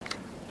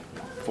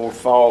before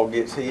fall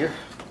gets here.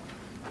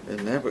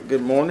 In there, but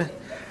good morning.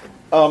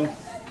 I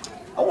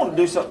want to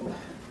do something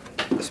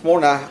this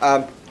morning.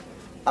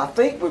 I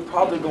think we're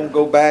probably going to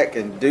go back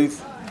and do,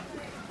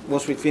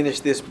 once we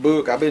finish this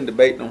book, I've been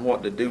debating on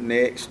what to do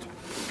next.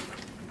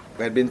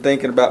 I've been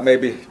thinking about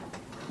maybe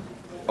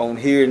on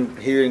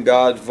hearing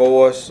God's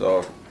voice,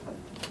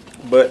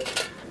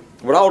 but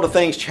with all the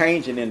things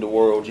changing in the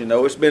world,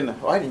 it's been,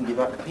 I didn't give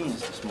out the pens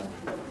this morning.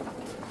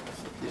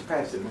 Just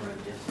pass it.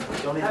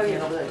 Don't need a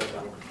pen over there.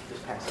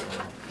 Just pass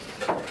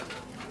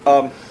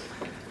it.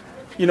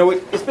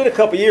 It's been a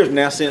couple years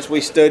now since we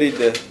studied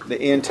the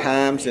end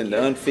times and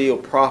the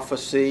unfulfilled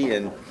prophecy,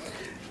 and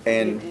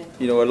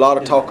a lot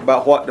of talk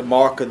about what the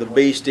mark of the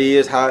beast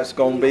is, how it's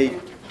going to be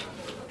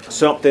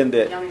something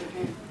that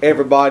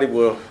everybody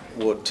will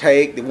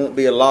take. There won't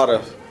be a lot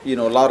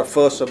of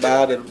fuss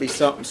about it. It'll be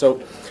something.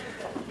 So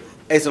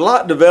it's a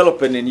lot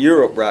developing in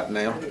Europe right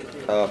now,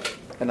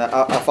 and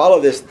I follow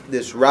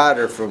this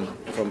writer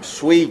from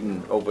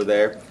Sweden over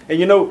there,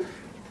 and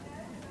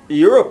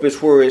Europe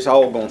is where it's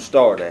all going to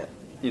start at.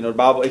 The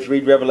Bible, if you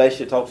read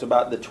Revelation, it talks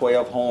about the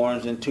 12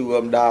 horns and 2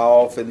 of them die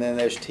off, and then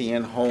there's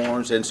 10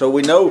 horns. And so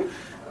we know,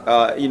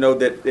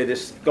 that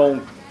it's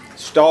going to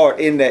start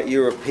in that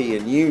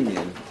European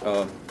Union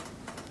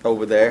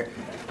over there.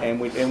 And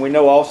we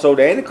know also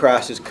the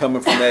Antichrist is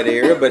coming from that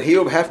area, but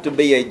he'll have to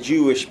be a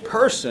Jewish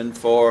person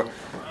for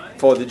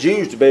the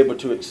Jews to be able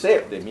to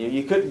accept him.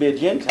 You couldn't be a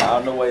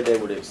Gentile, no way they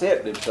would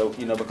accept him. So,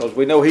 because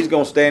we know he's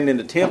going to stand in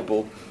the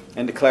temple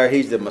and declare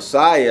he's the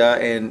Messiah,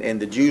 and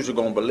the Jews are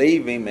going to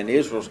believe him, and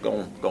Israel's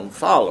going to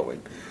follow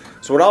him.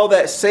 So with all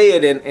that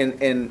said,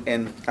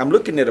 and I'm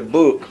looking at a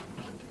book,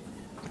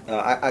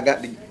 I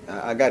got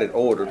it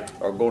ordered,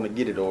 or going to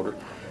get it ordered,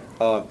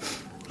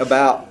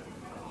 about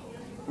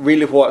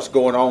really what's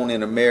going on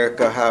in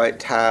America, how it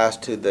ties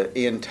to the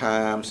end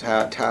times,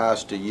 how it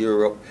ties to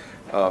Europe,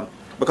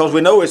 because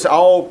we know it's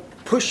all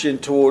pushing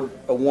toward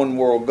a one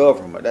world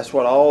government. That's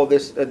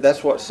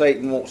what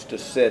Satan wants to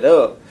set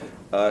up.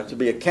 To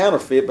be a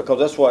counterfeit, because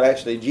that's what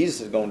actually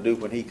Jesus is going to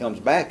do when he comes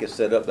back, is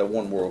set up that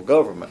one world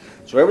government.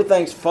 So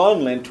everything's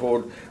funneling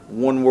toward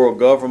one world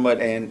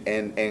government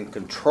and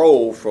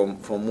control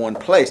from one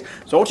place.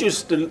 So I want you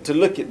to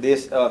look at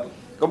this. Going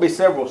to be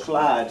several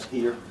slides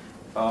here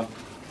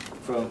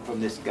from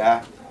this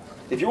guy.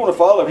 If you want to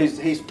follow him,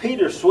 he's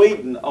Peter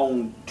Sweden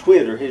on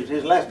Twitter.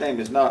 His last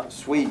name is not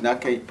Sweden. I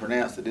can't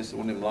pronounce it. This is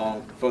one of them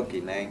long, funky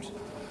names.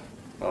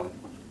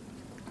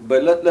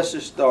 But let's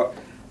just start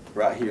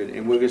right here,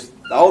 and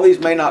all these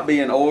may not be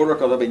in order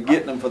because I've been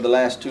getting them for the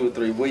last 2 or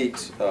 3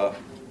 weeks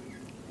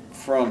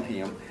from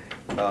him.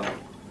 But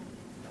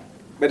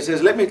it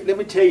says, let me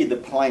tell you the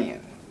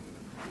plan.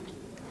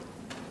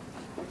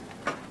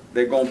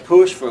 They're going to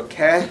push for a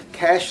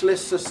cashless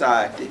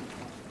society,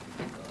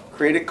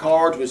 credit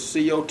cards with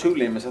CO2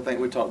 limits. I think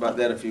we talked about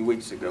that a few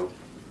weeks ago.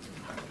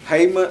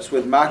 Payments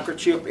with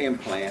microchip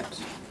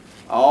implants,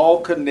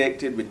 all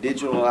connected with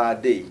digital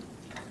ID,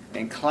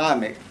 and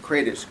climate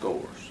credit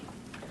scores.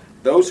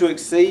 Those who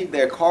exceed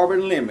their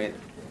carbon limit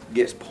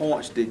gets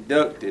points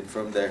deducted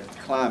from their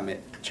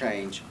climate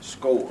change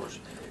scores.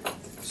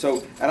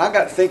 So, and I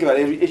got to think about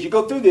it. As you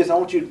go through this, I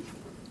want you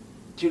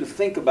to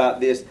think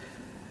about this.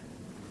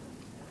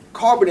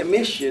 Carbon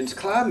emissions,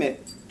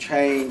 climate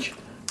change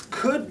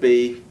could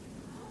be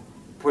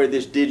where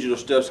this digital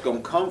stuff's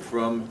going to come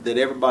from, that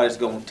everybody's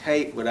going to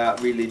take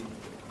without really,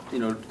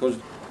 because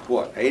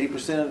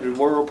 80% of the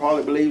world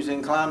probably believes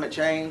in climate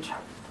change.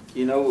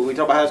 We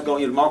talk about how it's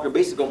going. The mark of the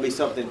beast is going to be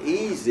something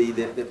easy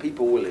that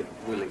people will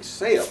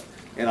accept.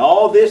 And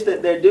all this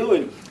that they're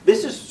doing,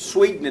 this is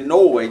Sweden and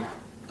Norway.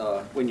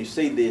 When you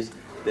see this,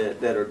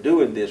 that are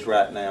doing this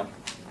right now,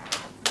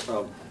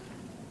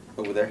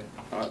 over there.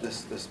 All right,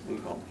 let's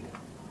move on here.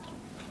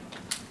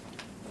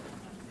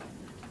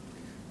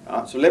 All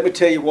right, so let me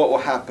tell you what will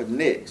happen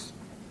next.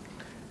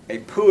 A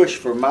push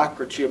for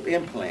microchip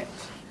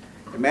implants.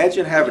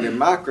 Imagine having a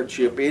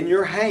microchip in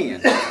your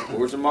hand.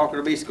 Where's the mark of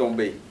the beast going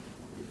to be?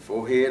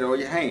 Forehead or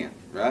your hand,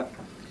 right?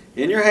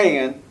 In your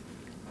hand,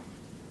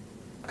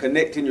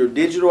 connecting your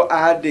digital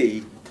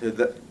ID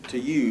to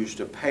use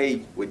to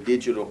pay with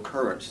digital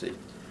currency.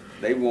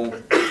 They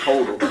want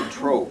total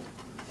control.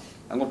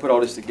 I'm going to put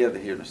all this together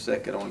here in a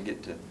second. I want to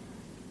get to.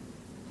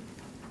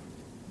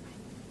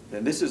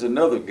 Then this is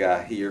another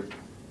guy here.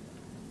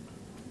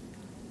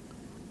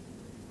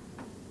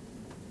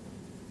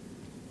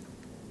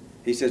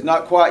 He says,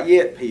 not quite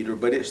yet, Peter,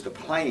 but it's the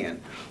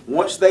plan.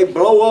 Once they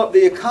blow up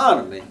the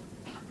economy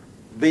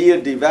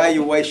via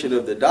devaluation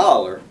of the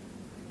dollar,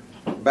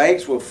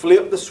 banks will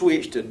flip the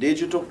switch to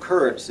digital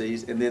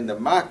currencies, and then the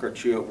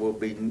microchip will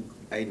be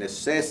a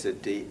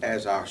necessity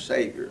as our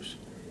saviors,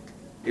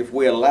 if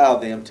we allow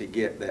them to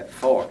get that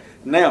far.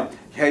 Now,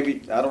 I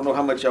don't know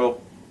how much y'all,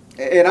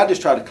 and I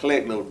just try to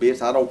collect little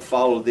bits. I don't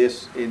follow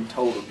this in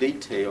total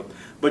detail,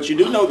 but you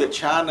do know that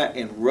China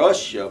and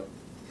Russia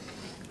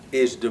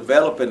is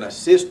developing a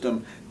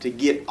system to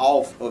get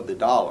off of the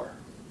dollar.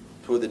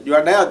 So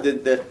right now,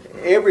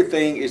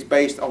 everything is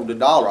based on the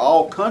dollar.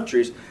 All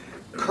countries'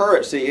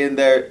 currency in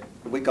their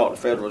we call it the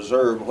Federal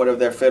Reserve, whatever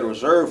their Federal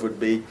Reserve would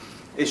be,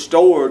 is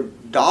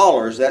stored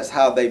dollars. That's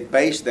how they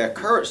base their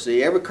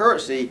currency. Every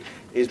currency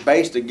is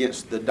based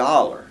against the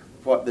dollar.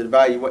 What the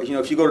value,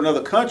 if you go to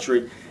another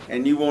country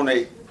and you want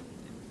to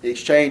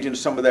exchange into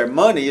some of their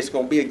money, it's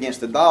going to be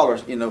against the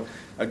dollars.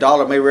 A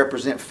dollar may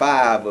represent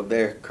 5 of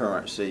their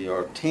currency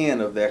or 10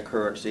 of their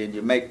currency, and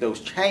you make those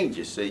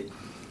changes, see.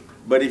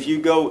 But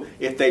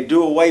if they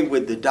do away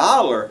with the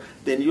dollar,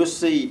 then you'll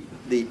see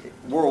the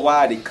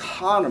worldwide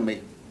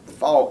economy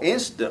fall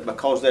instant,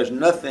 because there's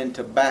nothing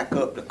to back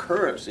up the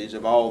currencies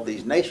of all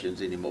these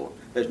nations anymore.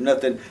 There's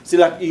nothing. See,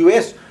 like the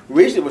U.S.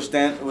 originally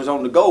was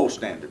on the gold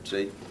standard,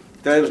 see.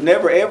 There was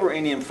never ever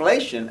any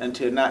inflation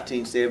until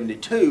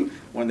 1972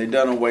 when they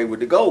done away with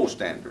the gold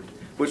standard,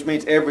 which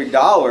means every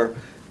dollar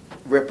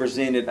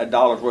represented a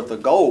dollar's worth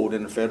of gold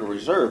in the Federal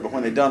Reserve. But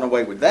when they done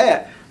away with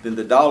that, then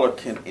the dollar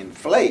can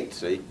inflate,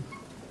 see.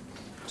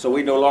 So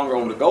we no longer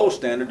on the gold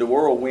standard. The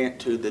world went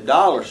to the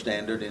dollar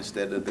standard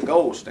instead of the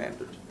gold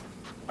standard.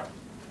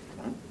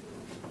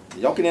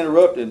 Y'all can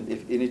interrupt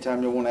if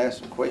anytime you want to ask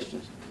some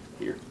questions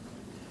here.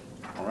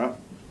 All right.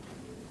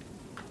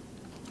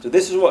 So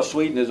this is what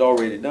Sweden has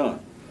already done.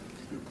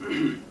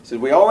 It says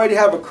we already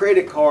have a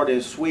credit card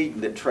in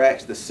Sweden that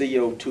tracks the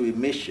CO2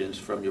 emissions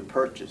from your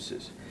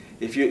purchases.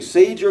 If you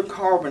exceed your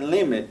carbon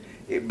limit,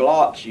 it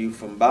blocks you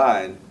from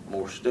buying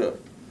more stuff.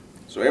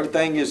 So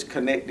everything is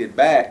connected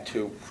back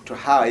to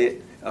how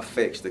it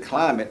affects the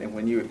climate, and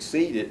when you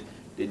exceed it,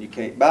 then you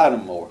can't buy no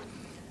more.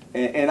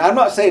 And I'm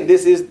not saying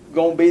this is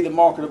going to be the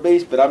mark of the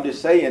beast, but I'm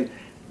just saying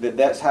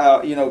that's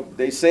how,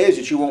 they says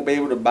that you won't be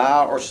able to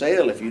buy or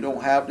sell if you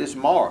don't have this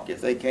mark,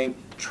 if they can't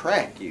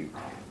track you.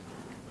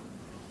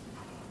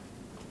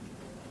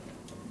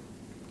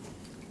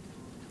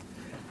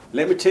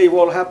 Let me tell you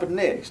what will happen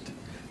next.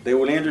 They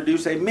will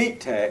introduce a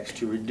meat tax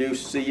to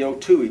reduce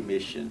CO2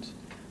 emissions.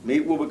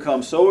 Meat will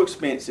become so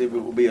expensive it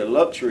will be a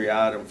luxury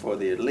item for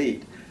the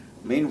elite.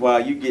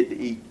 Meanwhile, you get to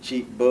eat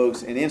cheap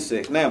bugs and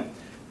insects. Now,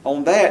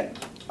 on that,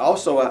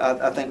 also,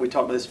 I think we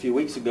talked about this a few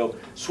weeks ago,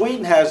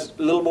 Sweden has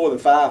a little more than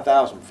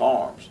 5,000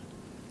 farms.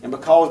 And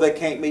because they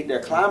can't meet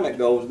their climate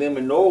goals, them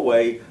in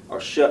Norway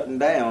are shutting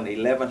down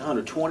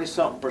 1,100,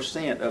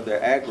 20-something% of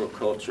their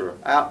agriculture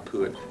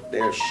output.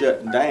 They're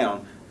shutting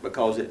down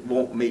because it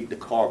won't meet the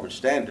carbon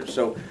standards.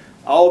 So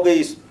all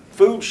these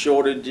food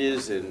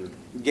shortages and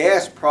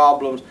gas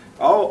problems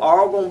are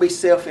all going to be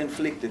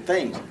self-inflicted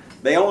things.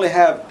 They only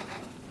have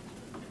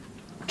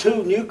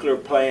 2 nuclear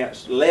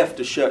plants left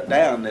to shut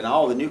down, then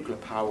all the nuclear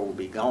power will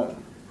be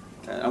gone.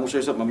 I'm going to show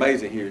you something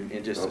amazing here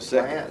in just a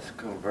second. Plants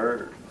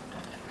convert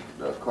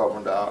the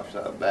carbon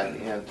dioxide back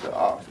into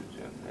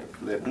oxygen and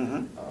flip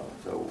it.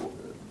 So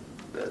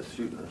that's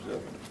shooting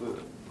herself in the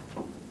foot.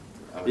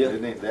 I mean,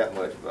 it ain't that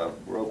much about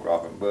row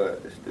cropping,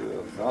 but it's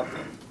still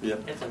something. Yeah.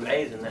 It's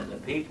amazing that the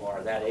people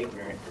are that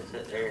ignorant to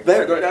sit there.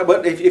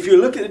 But if you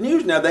look at the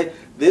news now,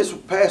 this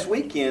past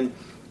weekend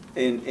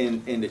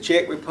in the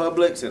Czech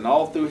Republics and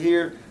all through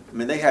here, I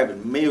mean, they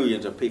having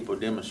millions of people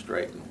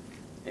demonstrating.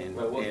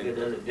 But what good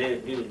does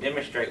it do to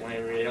demonstrate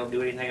when they don't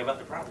do anything about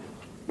the problem?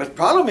 But the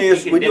problem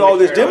is we do all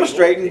this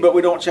demonstrating, but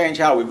we don't change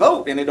how we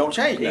vote, and it don't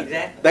change nothing.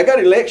 Exactly. They got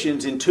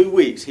elections in 2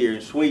 weeks here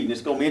in Sweden.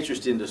 It's going to be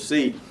interesting to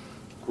see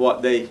how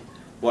they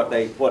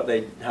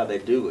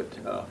do it,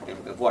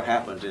 and what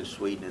happens in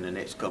Sweden in the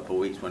next couple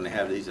of weeks when they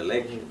have these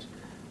elections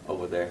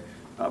over there.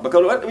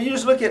 Because when you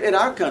just look at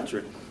our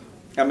country,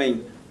 I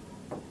mean,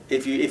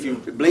 if you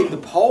believe the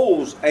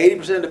polls,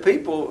 80% of the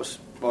people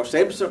or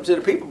 70% of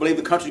the people believe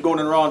the country's going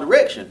in the wrong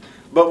direction,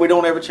 but we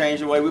don't ever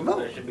change the way we vote.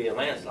 There should be a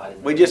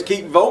landslide. We just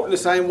keep voting the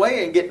same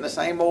way and getting the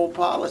same old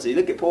policy.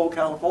 Look at poor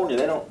California.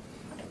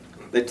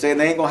 They're saying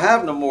they ain't gonna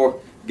have no more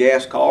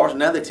gas cars.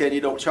 Now they're telling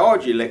you don't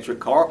charge your electric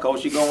car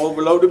because you're gonna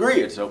overload the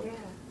grid. So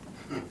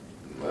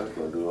That's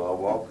gonna do all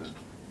walking.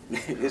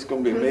 it's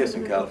gonna be a mess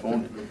in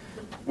California.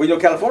 Well,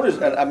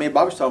 California's. I mean,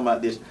 Bobby's talking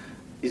about this.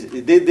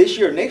 This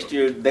year, next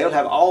year, they'll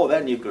have all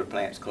their nuclear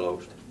plants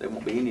closed. There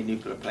won't be any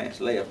nuclear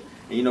plants left.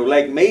 And,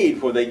 Lake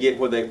Mead,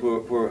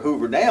 where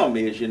Hoover Dam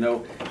is,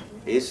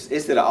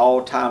 it's at an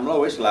all-time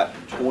low. It's like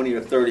 20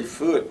 or 30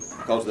 foot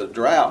because of the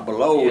drought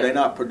below. Yeah. They're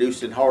not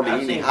producing hardly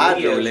any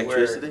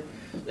hydroelectricity.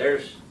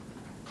 There's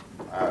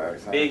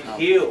big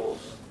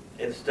hills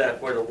and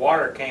stuff where the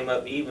water came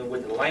up even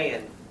with the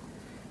land,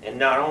 and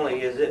not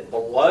only is it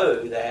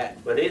below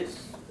that, but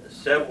it's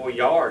several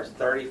yards,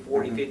 30,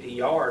 40, 50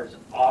 yards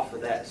off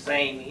of that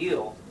same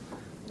hill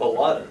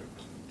below.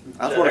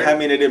 I was wondering how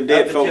many of them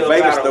dead folk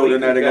Vegas throw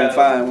in there they're going to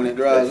find when it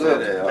dries up.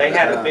 They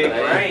had a big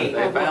rain.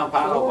 They found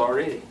piles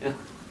already.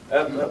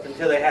 Up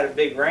until they had a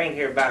big rain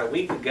here about a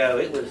week ago,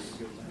 it was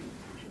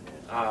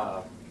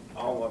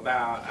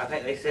about, I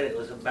think they said it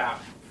was about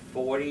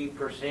 40%,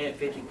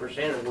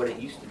 50% of what it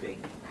used to be.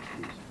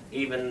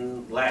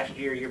 Even last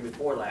year, year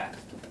before last.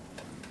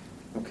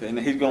 Okay,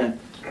 now he's going.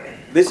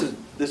 This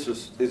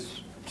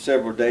is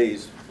several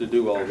days to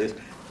do all this.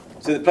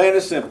 So the plan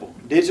is simple: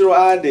 digital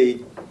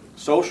ID,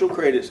 social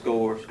credit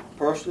scores,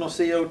 personal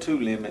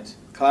CO2 limits,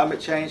 climate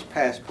change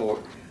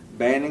passport,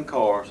 banning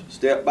cars,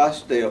 step by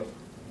step.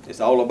 It's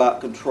all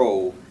about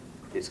control,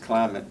 It's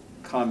climate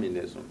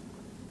communism.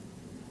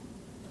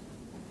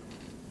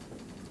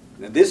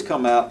 Now this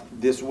come out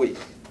this week.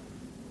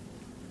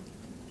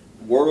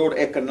 World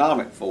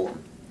Economic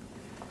Forum.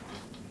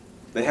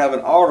 They have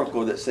an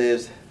article that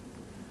says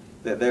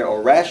that there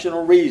are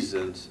rational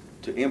reasons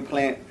to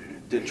implant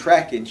the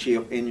tracking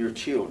chip in your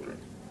children.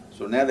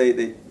 So now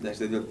they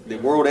say the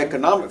World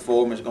Economic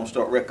Forum is going to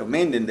start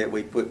recommending that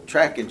we put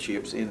tracking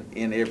chips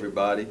in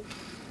everybody.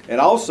 And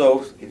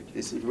also,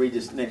 read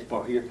this next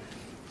part here,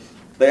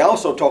 they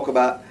also talk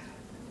about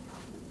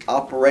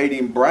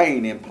operating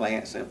brain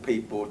implants in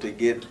people to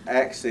get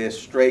access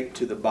straight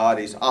to the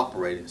body's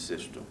operating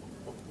system.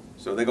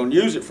 So they're going to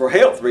use it for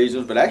health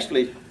reasons, but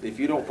actually, if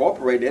you don't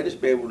cooperate, they'll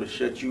just be able to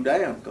shut you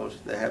down because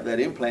they have that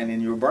implant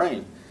in your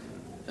brain.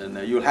 And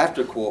you'll have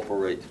to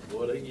cooperate.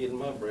 Boy, they get in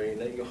my brain,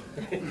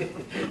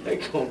 they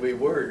gonna be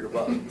worried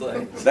about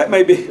things. That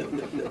may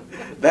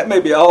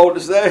be all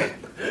that's there.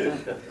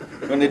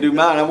 When they do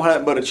mine, I won't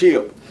have but a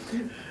chip.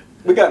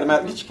 We got them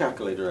out. Get your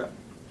calculator out.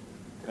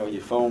 Oh,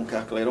 your phone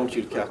calculator. I want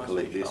you to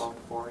calculate this.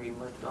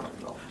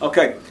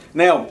 Okay,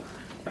 now,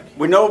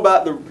 we know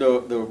about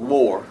the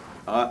war.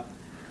 All right?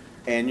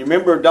 And you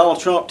remember Donald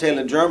Trump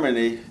telling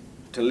Germany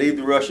to leave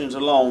the Russians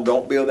alone.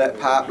 Don't build that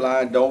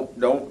pipeline.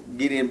 Don't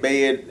get in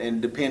bed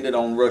and dependent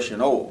on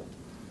Russian oil.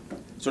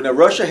 So now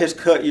Russia has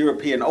cut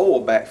European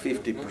oil back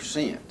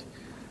 50%.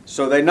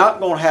 So they're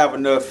not going to have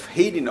enough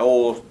heating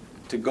oil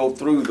to go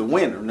through the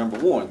winter, number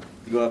one.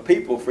 You're going to have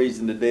people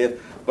freezing to death.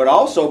 But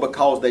also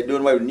because they're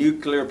doing away with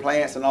nuclear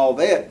plants and all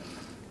that.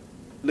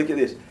 Look at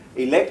this.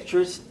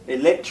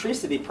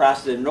 Electricity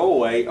prices in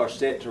Norway are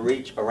set to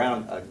reach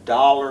around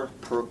 $1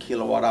 per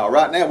kilowatt hour.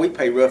 Right now we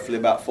pay roughly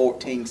about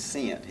 14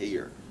 cents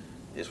here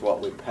is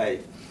what we pay.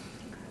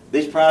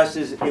 These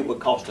prices, it would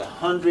cost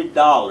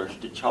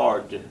 $100 to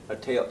charge a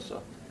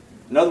Tesla.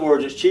 In other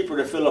words, it's cheaper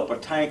to fill up a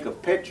tank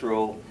of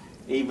petrol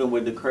even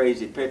with the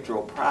crazy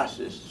petrol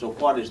prices. So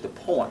what is the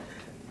point?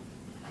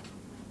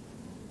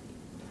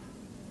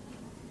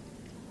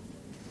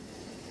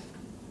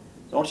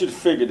 I want you to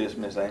figure this,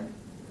 Miss Amy.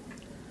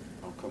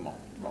 Come on,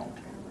 wrong.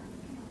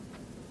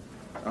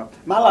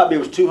 My light bill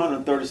was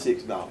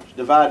 $236.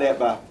 Divide that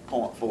by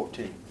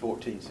 14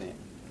 cents.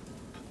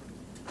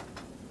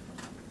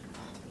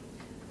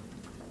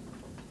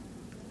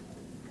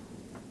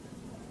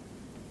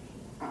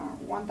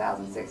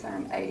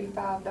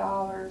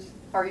 $1,685.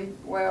 Are you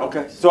well?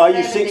 Okay, so I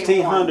use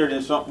 71. 1,600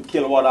 and something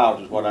kilowatt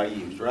hours is what I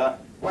use, right?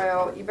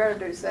 Well, you better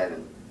do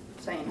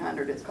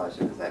 1,700. It's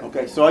closer to 7.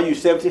 Okay, so I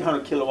use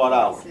 1,700 kilowatt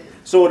hours.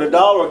 So at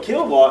 $1 a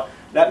kilowatt,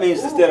 that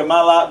means instead of my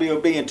light bill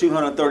being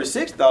 $236,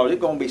 it's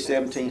going to be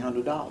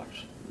 $1,700.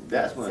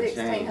 That's when it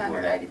changed.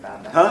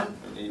 $1,685. Huh?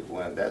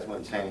 That's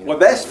when it changed. Well,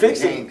 that's You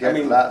fixing. can't cut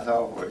the lights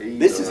off or eat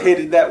This is or-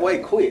 headed that way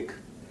quick.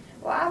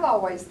 Well, I've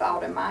always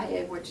thought in my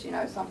head, which,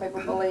 some people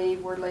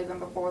believe we're leaving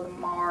before the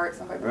mark,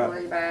 some people Right.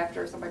 believe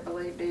after, some people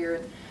believe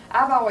during.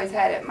 I've always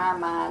had it in my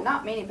mind,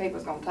 not many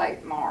people's gonna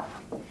take the mark.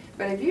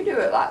 But if you do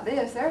it like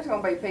this, there's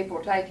gonna be people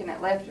taking it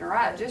left and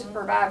right just to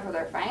provide for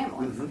their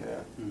families.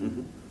 Yeah.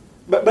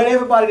 But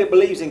everybody that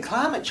believes in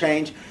climate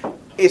change,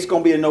 it's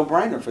going to be a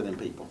no-brainer for them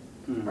people.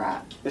 Right.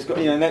 It's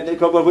going,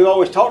 because we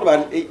always talked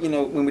about it,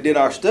 when we did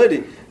our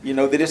study,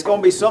 that it's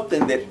going to be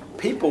something that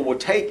people will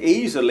take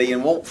easily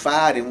and won't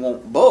fight and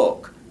won't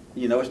buck.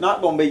 It's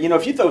not going to be,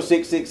 if you throw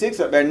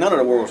 666 up there, none of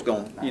the world's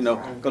going,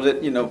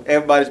 because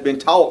everybody's been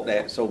taught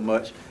that so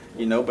much,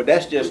 but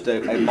that's just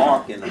a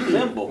mark and a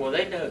symbol. Well,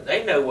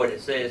 they know what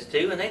it says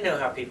too, and they know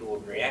how people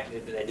would react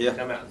if they just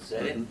come out and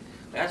said it.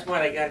 That's why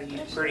they got to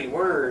use pretty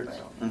words,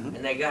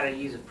 and they got to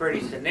use a pretty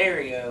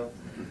scenario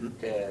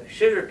to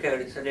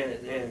sugarcoat it, so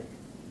then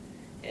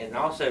and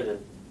also to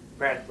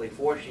practically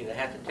force you to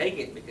have to take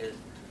it, because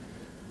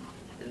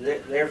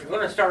they're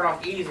going to start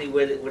off easy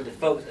with it with the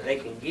folks that they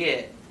can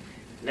get,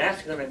 and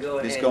that's going to go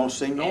ahead. It's going to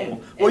seem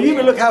normal. Well, you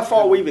even look how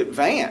far we've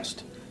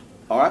advanced.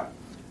 All right.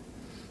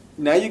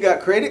 Now you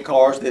got credit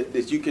cards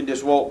that you can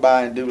just walk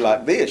by and do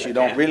like this. You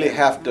don't really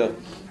have to.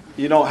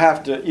 You don't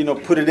have to,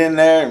 put it in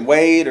there and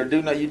wait or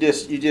do nothing. You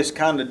just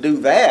kind of do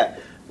that.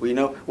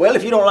 Well,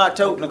 if you don't like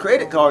toting a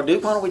credit card,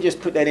 Duke, why don't we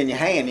just put that in your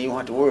hand and you don't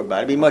have to worry about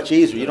it? It'd be much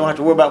easier. You don't have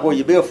to worry about where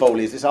your billfold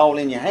is. It's all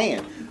in your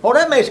hand. Oh,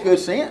 that makes good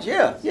sense.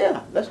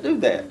 Yeah, let's do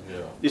that.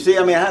 Yeah. You see,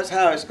 that's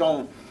how it's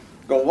going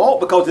to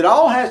walk, because it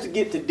all has to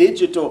get to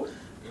digital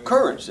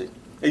currency.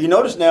 And you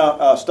notice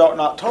now, starting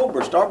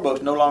October,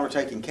 Starbucks no longer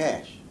taking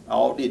cash.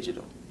 All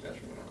digital.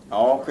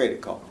 All credit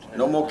cards.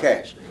 No more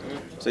cash.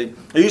 See,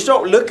 you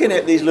start looking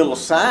at these little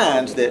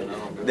signs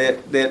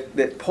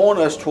that point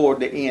us toward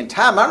the end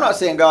time. I'm not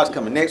saying God's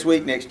coming next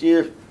week, next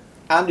year.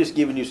 I'm just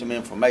giving you some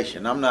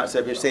information. I'm not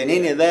saying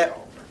any of that.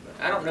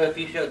 I don't know if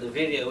you showed the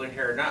video in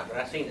here or not, but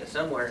I seen it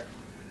somewhere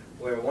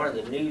where one of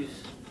the news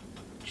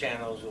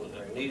channels or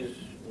news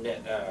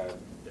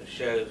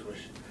shows was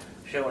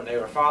showing they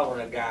were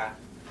following a guy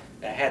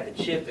that had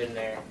the chip in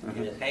there in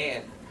his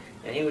hand,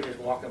 and he was just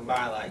walking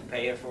by like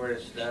paying for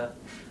his stuff,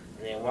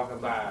 and then walking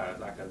by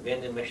like a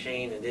vending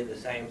machine and did the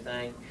same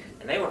thing,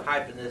 and they were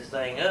hyping this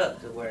thing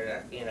up to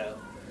where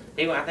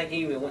I think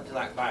he even went to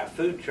like buy a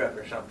food truck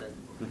or something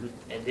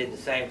and did the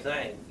same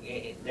thing.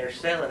 They're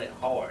selling it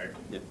hard.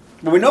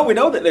 But we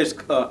know that there's,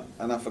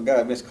 and I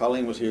forgot, Miss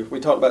Colleen was here. We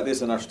talked about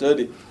this in our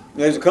study.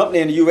 There's a company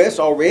in the U.S.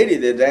 already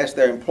that asked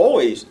their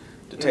employees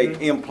to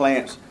take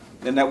implants,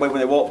 and that way when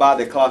they walk by,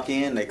 they clock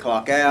in, they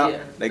clock out. Yeah,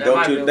 They that go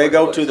might to be they worth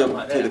go putting to the something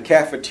like to the that.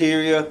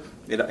 cafeteria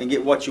and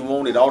get what you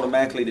want. It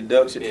automatically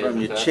deducts it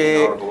from your An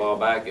check. article a while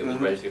back, it was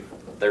Mhm. basically,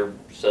 they're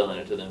selling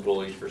it to the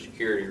employees for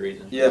security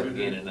reasons, Yeah. to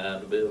get in and out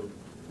of the building.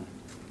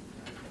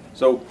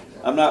 So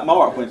I'm not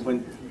Mark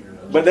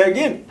but there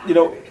again,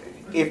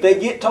 if they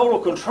get total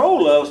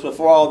control of us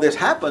before all this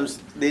happens,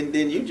 then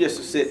you just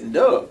a sitting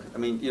duck. I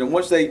mean,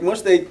 once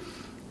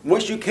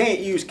you can't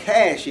use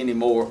cash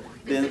anymore,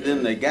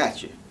 then they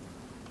got you.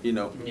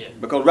 Yeah.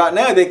 Because right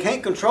now they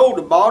can't control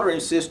the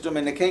bartering system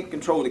and they can't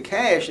control the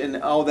cash and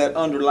all that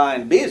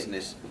underlying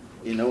business.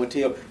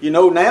 Until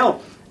now,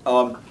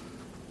 if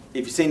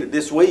you've seen it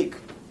this week,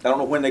 I don't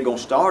know when they're gonna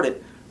start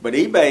it, but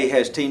eBay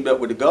has teamed up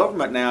with the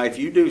government now. If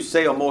you do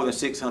sell more than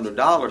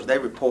 $600, they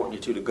report you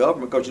to the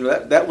government because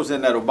that was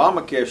in that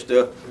Obamacare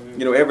stuff.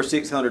 Every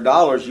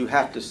 $600 you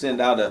have to send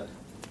out a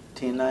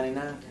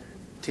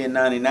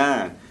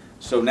 1099.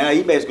 So now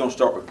eBay's going to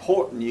start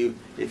reporting you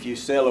if you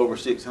sell over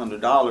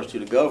 $600 to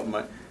the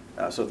government,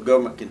 so the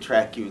government can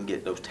track you and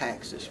get those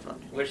taxes from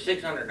you. Which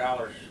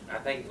 $600, I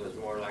think it was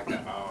more like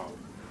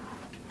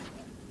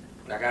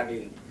like I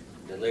do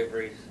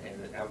deliveries,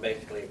 and I'm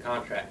basically a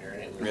contractor,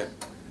 and it was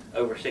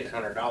over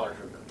 $600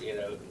 for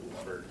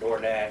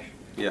DoorDash,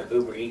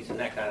 Uber Eats, and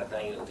that kind of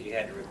thing. You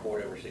had to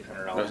report over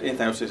 $600.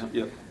 Anything else? They have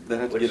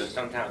to Which get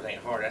sometimes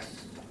ain't hard. That's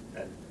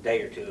a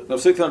day or two. No,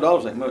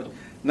 $600 ain't much.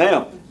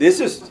 Now this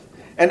is,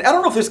 and I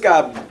don't know if this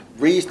guy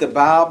reads the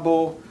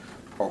Bible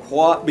or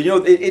what, but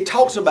it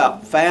talks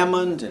about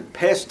famines and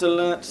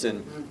pestilence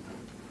and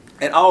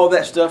all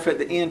that stuff at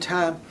the end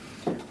time.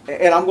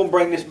 And I'm going to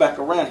bring this back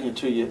around here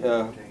to you.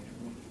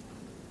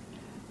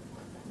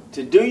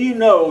 Do you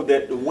know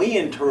that the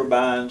wind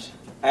turbines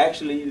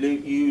actually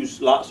use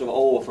lots of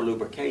oil for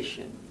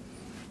lubrication?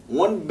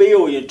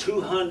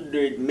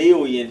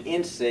 1,200,000,000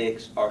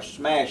 insects are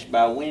smashed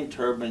by wind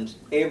turbines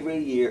every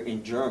year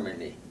in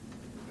Germany.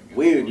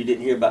 Weird you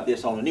didn't hear about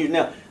this on the news.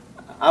 Now,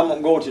 I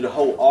won't go into the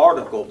whole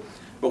article,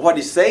 but what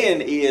he's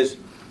saying is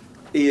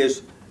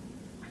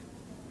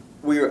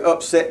we are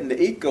upsetting the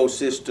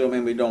ecosystem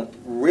and we don't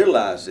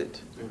realize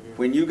it.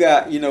 When you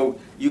got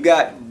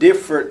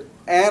different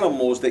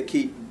animals that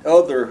keep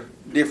other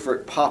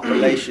different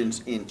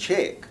populations in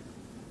check.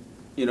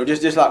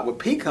 Just like with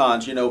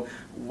pecans,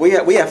 we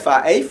have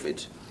 5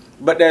 aphids,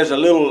 but there's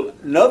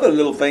another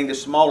little thing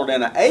that's smaller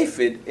than an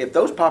aphid. If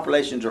those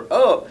populations are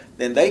up,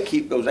 then they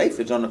keep those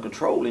aphids under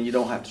control, and you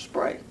don't have to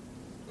spray.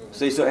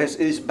 See, so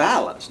it's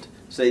balanced.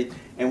 See,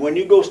 and when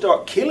you go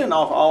start killing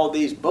off all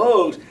these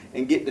bugs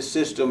and get the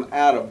system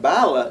out of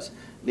balance,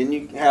 then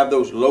you have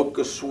those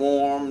locust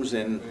swarms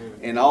and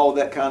all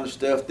that kind of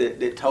stuff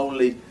that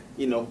totally.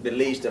 That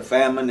leads to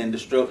famine and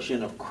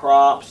destruction of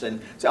crops.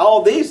 And so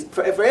all these,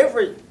 for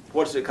every,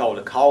 what's it called,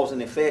 a cause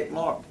and effect,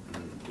 Mark?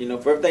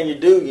 For everything you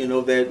do,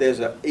 there's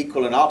an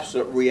equal and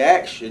opposite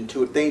reaction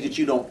to it. Things that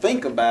you don't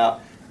think about,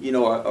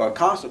 are a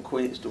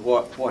consequence to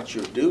what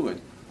you're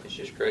doing. It's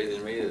just crazy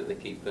to me that they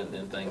keep putting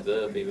them things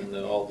up, even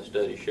though all the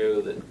studies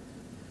show that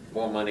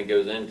more money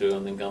goes into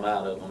them than come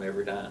out of them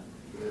every time.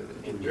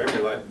 In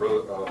Germany, like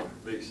Brother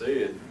Vic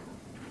said,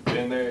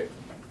 in there,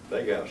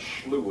 they got a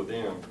slew of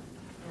them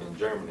in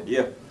Germany.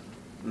 Yeah.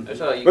 That's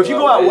how But if you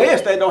go out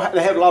west, they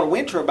have a lot of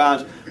wind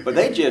turbines, but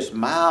they just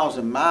miles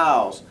and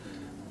miles.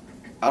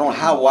 I don't know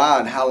how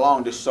wide and how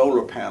long the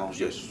solar panels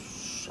just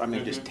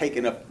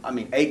taking up,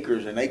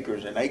 acres and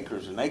acres and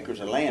acres and acres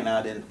of land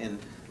out in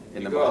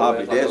the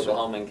Mojave Desert.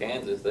 Oklahoma and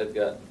Kansas, they've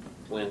got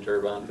wind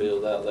turbine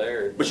fields out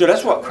there. But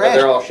that's what But crashed.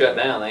 they're all shut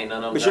down. Ain't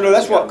none of them. But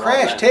that's what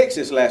crashed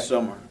Texas last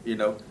summer.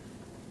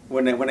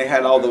 When they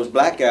had all those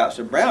blackouts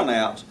and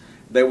brownouts,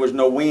 there was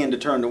no wind to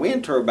turn the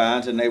wind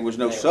turbines, and there was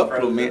no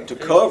supplement to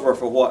cover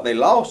for what they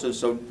lost. And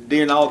so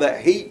during all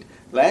that heat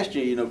last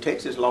year,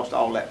 Texas lost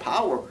all that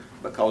power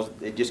because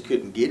they just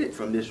couldn't get it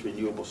from this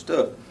renewable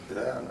stuff.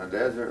 Yeah, in the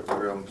desert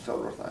for them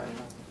solar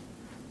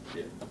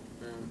thing.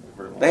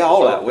 They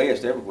all out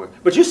west everywhere.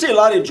 But you see a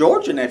lot in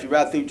Georgia now. If you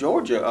ride through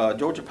Georgia,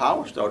 Georgia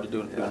Power started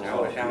doing it. I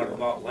wish I would have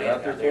bought land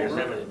out there in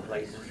some of them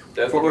places.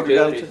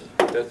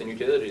 Dothan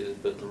Utilities is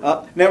putting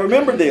them. Now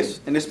remember this,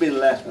 and this will be the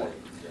last one.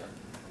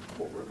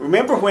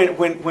 Remember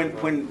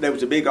when there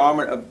was a big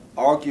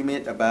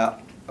argument about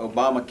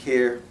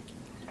Obamacare,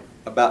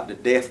 about the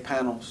death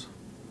panels,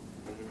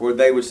 where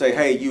they would say,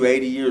 hey, you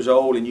 80 years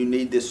old and you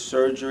need this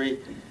surgery,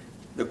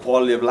 the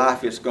quality of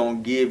life it's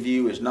going to give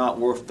you is not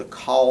worth the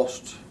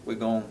cost. We're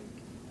going to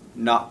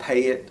not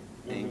pay it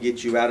and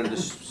get you out of the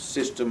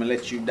system and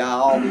let you die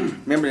off.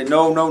 Remember that,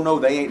 no,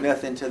 they ain't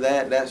nothing to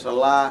that. That's a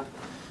lie.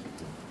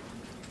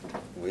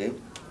 Well,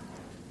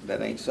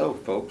 that ain't so,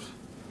 folks.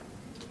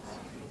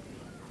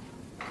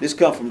 This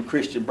comes from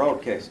Christian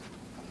Broadcasting.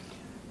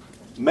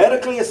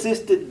 Medically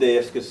assisted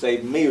deaths could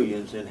save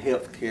millions in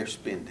health care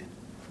spending.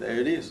 There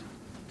it is.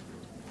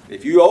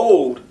 If you're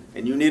old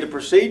and you need a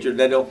procedure,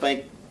 they don't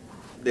think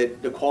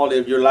that the quality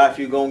of your life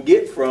you're going to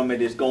get from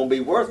it is going to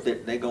be worth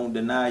it. They're going to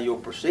deny your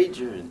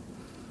procedure. And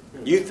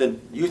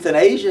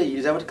euthanasia,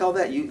 is that what they call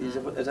that?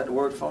 Is that the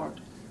word for it?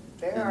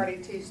 There are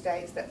already 2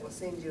 states that will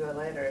send you a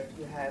letter if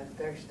you have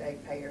their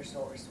state pay your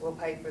source. We'll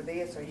pay for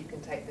this, or you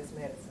can take this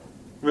medicine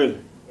Really?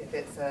 if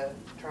it's a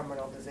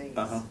terminal disease.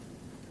 Uh-huh.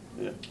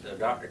 Yeah. So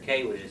Dr.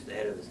 K was just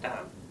ahead of his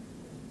time.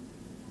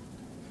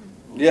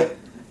 Yeah.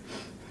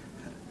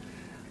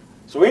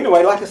 So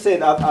anyway, like I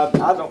said, I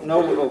don't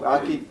know.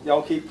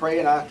 Y'all keep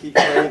praying. I keep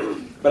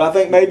praying. But I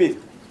think maybe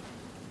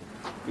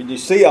when you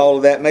see all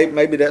of that,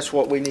 maybe that's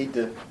what we need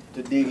to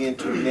dig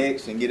into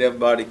next and get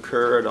everybody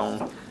current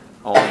on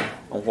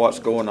what's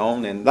going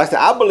on. And like I said,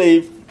 I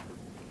believe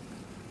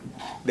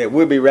that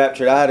we'll be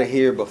raptured out of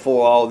here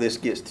before all this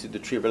gets to the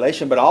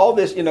tribulation. But all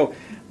this,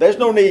 there's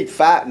no need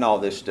fighting all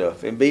this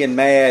stuff and being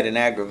mad and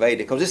aggravated,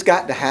 because it's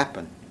got to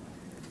happen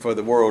for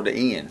the world to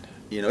end.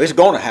 It's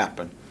going to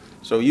happen.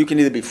 So you can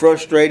either be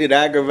frustrated,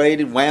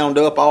 aggravated, wound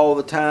up all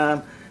the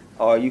time,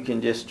 or you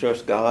can just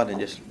trust God and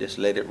just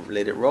let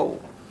it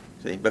roll.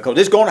 See, because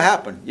it's going to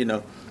happen.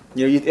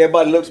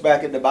 Everybody looks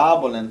back at the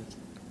Bible and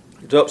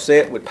is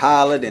upset with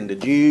Pilate and the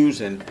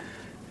Jews and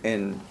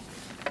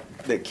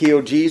that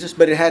killed Jesus,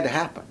 but it had to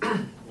happen.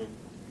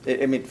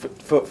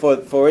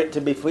 For it to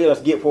be for us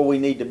get where we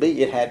need to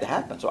be, it had to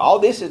happen. So all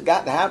this has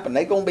got to happen.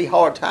 They're going to be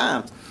hard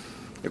times.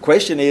 The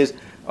question is,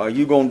 are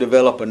you going to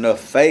develop enough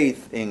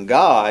faith in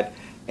God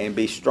and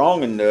be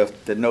strong enough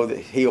to know that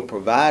He'll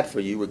provide for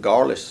you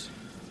regardless,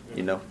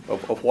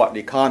 of what the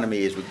economy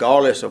is,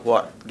 regardless of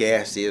what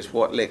gas is,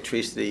 what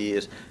electricity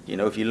is.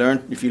 If you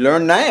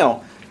learn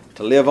now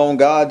to live on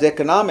God's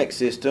economic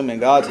system and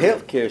God's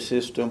healthcare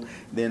system,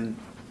 then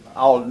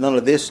none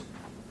of this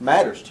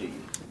matters to you.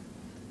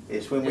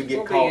 It's when we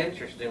get caught. It's be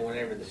interesting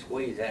whenever the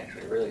squeeze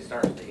actually really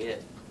starts to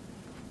hit.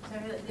 So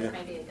really, this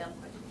may be a dumb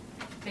question.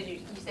 Because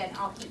you said,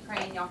 y'all keep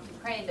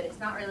praying, but it's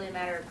not really a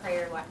matter of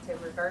prayer like to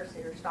reverse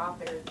it or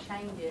stop it or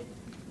change it.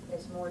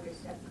 It's more just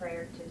a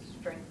prayer to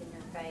strengthen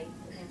your faith.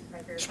 And pray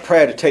for your It's faith.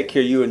 prayer to take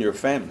care of you and your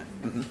family.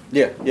 Mm-hmm.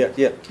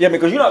 Yeah,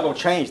 because you're not going to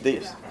change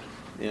this.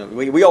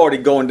 We already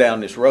going down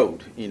this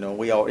road.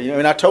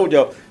 And I told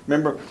y'all,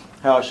 remember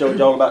how I showed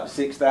y'all about the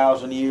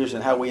 6,000 years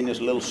and how we in this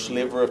little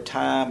sliver of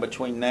time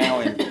between now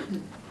and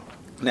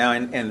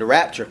the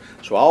rapture.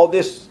 So all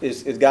this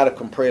is got to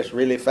compress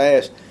really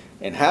fast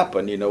and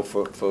happen,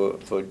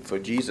 for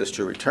Jesus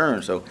to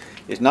return. So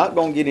it's not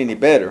going to get any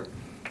better,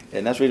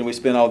 and that's the reason we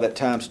spend all that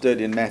time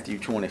studying Matthew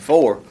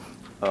 24.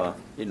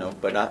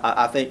 But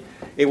I think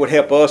it would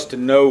help us to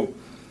know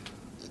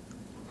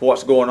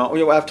what's going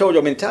on. I've told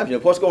you many times,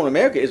 what's going on in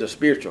America is a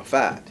spiritual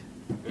fight.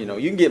 You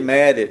can get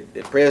mad at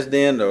the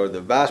president or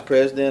the vice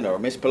president or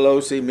Miss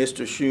Pelosi,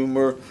 Mr.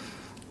 Schumer,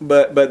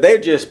 but they're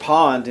just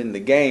pawns in the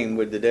game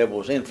with the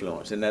devil's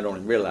influence, and they don't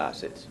even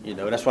realize it.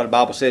 That's why the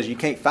Bible says you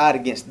can't fight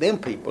against them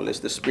people. It's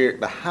the spirit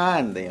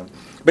behind them.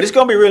 But it's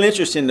going to be real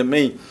interesting to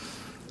me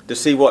to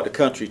see what the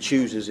country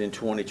chooses in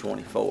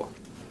 2024.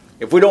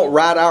 If we don't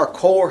ride our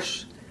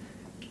course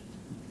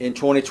in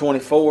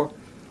 2024,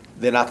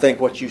 then I think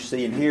what you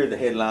see and hear, the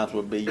headlines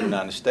will be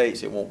United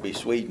States. It won't be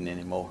Sweden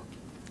anymore.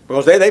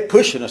 Because they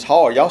pushing us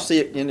hard. Y'all see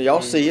it,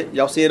 y'all see it.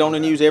 Y'all see it on the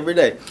news every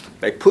day.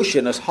 They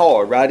pushing us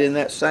hard right in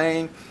that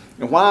saying.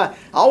 And why,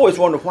 I always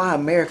wonder why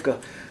America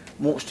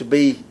wants to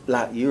be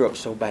like Europe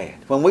so bad.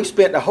 When we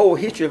spent the whole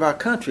history of our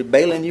country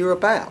bailing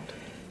Europe out.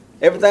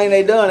 Everything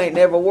they done ain't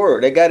never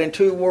worked. They got in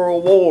 2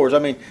 world wars.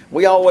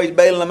 We always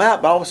bailing them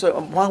out, but also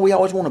why we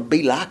always want to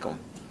be like them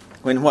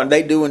when what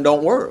they do and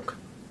don't work?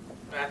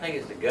 I think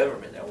it's the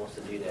government that wants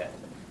to do that.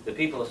 The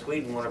people of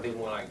Sweden want to be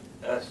more like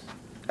us.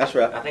 That's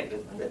right. I think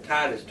the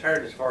tide has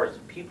turned as far as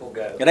people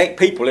go. It ain't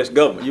people, it's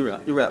government. You're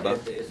right, Bob.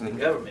 It's the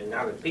government.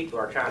 Now the people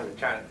are trying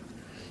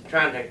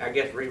to, I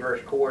guess,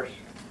 reverse course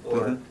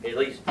or at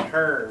least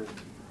turn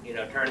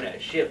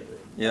that ship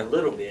a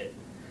little bit.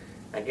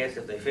 I guess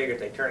if they figure if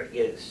they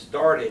get it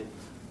started,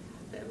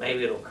 that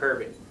maybe it'll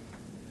curve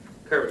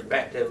it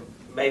back to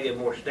maybe a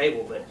more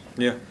stable. But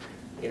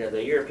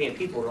the European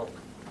people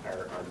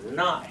are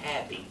not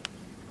happy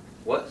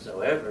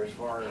whatsoever as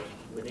far as.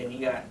 But then you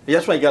got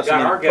that's why you got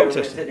some our government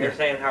protesting. sitting there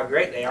saying how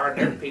great they are, and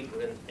their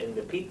people and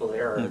the people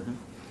there are.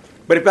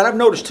 But I've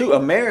noticed too,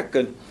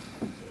 America,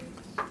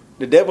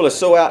 the devil is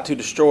so out to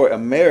destroy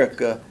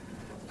America.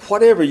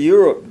 Whatever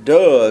Europe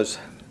does,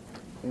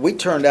 we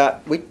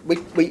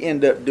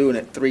end up doing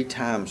it 3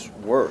 times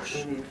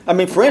worse.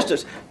 For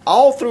instance,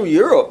 all through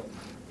Europe,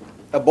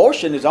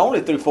 abortion is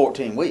only through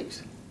 14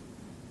 weeks.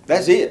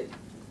 That's it.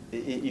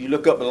 You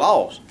look up the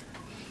laws.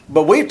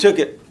 But we took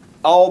it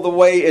all the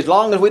way, as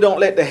long as we don't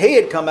let the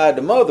head come out of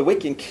the mother, we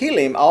can kill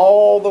him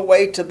all the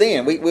way to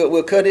then.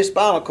 We'll cut his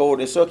spinal cord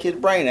and suck his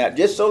brain out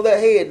just so that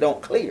head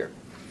don't clear.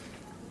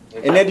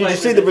 And then did you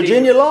see the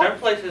Virginia law?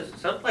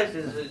 Some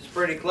places it's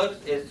pretty close.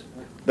 It's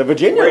the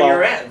Virginia where law.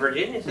 you're at.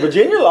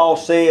 Virginia law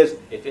says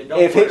if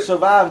it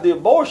survives the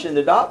abortion,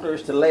 the doctor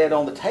is to lay it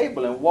on the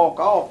table and walk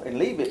off and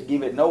leave it,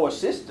 give it no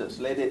assistance,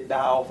 let it die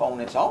off on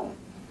its own.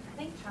 I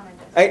think China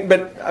does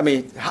But I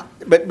mean,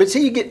 but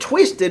see, you get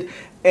twisted,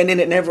 and then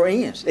it never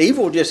ends.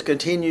 Evil just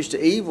continues to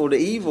evil.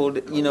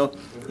 You know,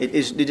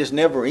 it just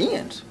never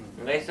ends.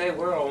 And they say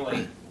we're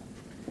only,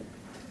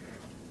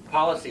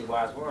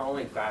 policy-wise, we're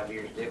only 5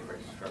 years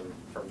difference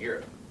from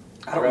Europe.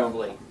 I don't know.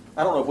 Roughly.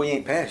 I don't know if we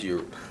ain't past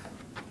Europe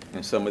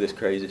and some of this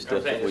crazy I'm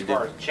stuff that saying we as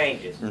far do. as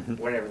changes, Mhm.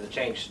 whenever the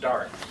change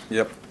starts.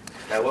 Yep.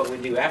 Now, what we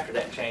do after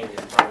that change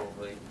is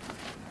probably,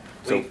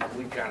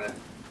 we kind of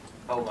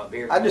hold my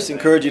beer. I just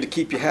encourage you to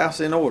keep your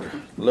house in order.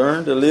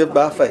 Learn to live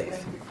by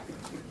faith.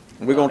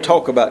 And we're going to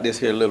talk about this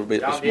here a little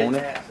bit Y'all this did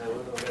morning. that, so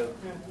we're gonna go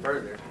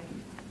further.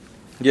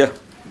 Yeah.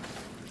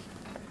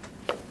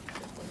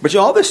 But you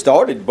know, all this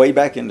started way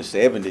back in the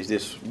 70s,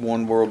 this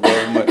one world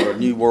government or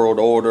new world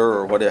order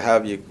or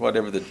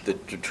whatever the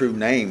true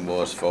name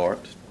was for it.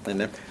 And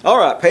then, all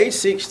right, page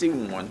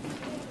 61.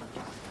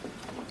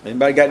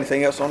 Anybody got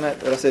anything else on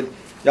that? I said,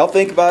 y'all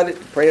think about it,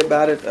 pray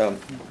about it.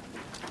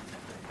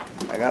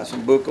 I got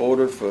some book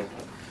ordered for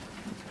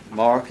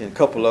Mark and a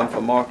couple of them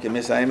for Mark and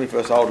Miss Amy for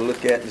us all to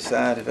look at and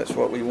decide if that's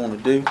what we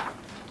want to do.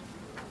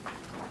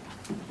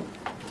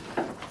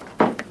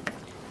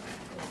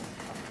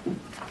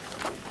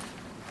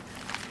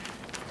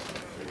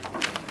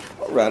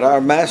 All right,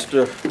 our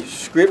master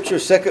scripture,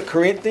 2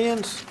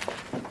 Corinthians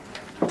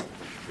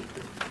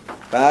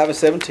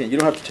 5:17. You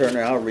don't have to turn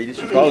there, I'll read it.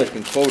 You probably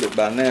can quote it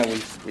by now.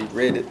 We've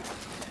read it.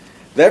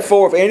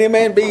 Therefore, if any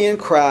man be in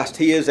Christ,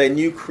 he is a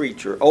new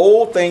creature.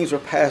 Old things are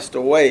passed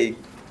away.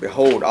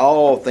 Behold,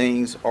 all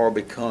things are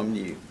become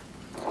new.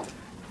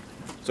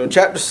 So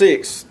chapter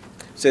 6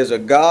 says a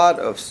God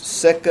of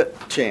second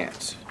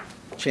chance.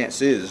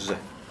 Chances.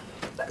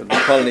 Because we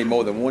probably need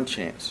more than one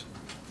chance.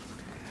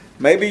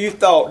 Maybe you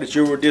thought that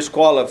you were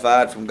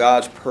disqualified from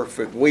God's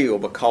perfect will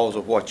because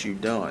of what you've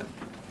done.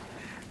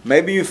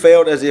 Maybe you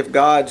felt as if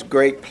God's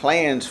great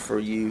plans for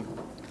you,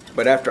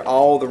 but after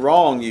all the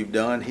wrong you've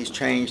done, He's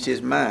changed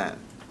His mind.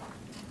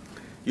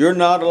 You're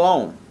not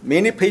alone.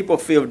 Many people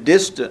feel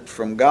distant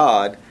from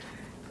God,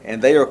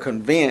 and they are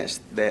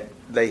convinced that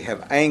they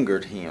have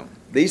angered Him.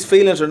 These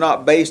feelings are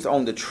not based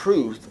on the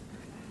truth.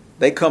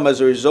 They come as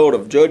a result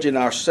of judging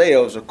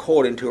ourselves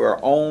according to our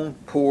own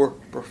poor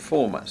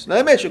performance. Now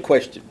let me ask you a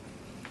question.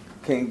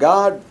 Can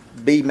God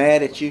be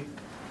mad at you?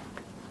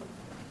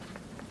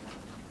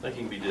 I think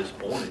he can be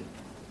disappointed.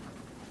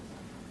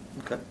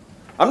 Okay.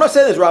 I'm not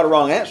saying there's right or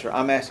wrong answer.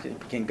 I'm asking,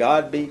 can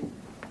God be?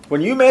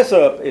 When you mess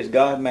up, is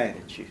God mad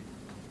at you?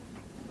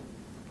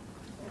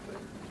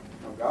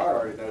 Well, God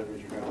already knows what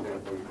you're going to do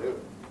before you do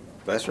it.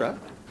 That's right.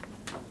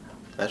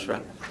 That's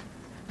right.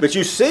 But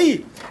you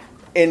see,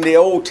 in the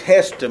Old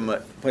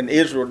Testament, when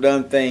Israel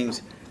done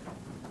things,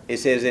 it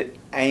says it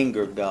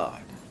angered God.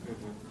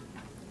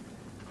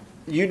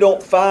 You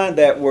don't find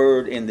that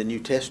word in the New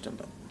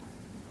Testament.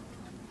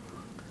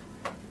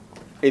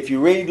 If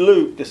you read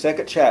Luke, the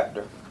 2nd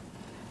chapter,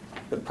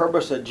 the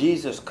purpose of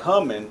Jesus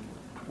coming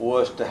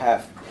was to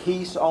have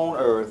peace on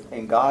earth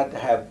and God to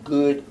have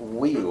good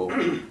will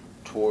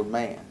toward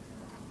man.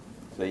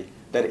 See,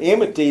 that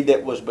enmity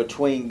that was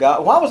between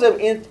God. Why was there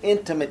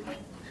intimate?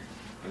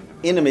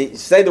 Enemy.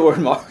 Say the word,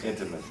 Mark.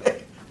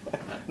 Intimacy.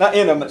 Not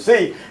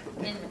intimacy.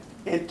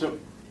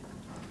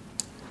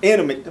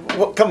 Enemy.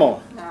 Well, come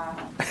on. No.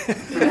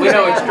 We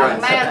know what you're trying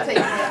to say.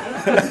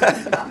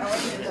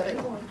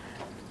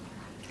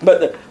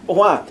 But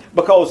why?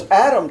 Because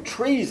Adam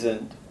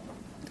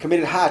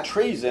committed high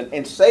treason,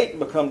 and Satan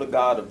became the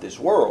god of this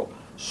world.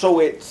 So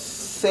it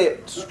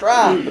set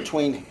strife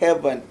between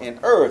heaven and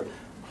earth.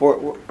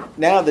 For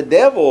now the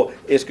devil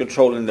is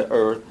controlling the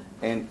earth,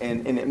 and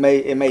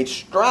it made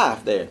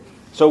strife there.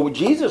 So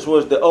Jesus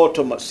was the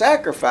ultimate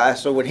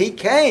sacrifice. So when He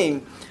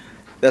came,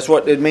 that's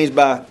what it means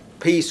by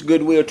peace,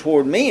 goodwill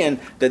toward men,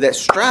 that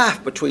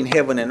strife between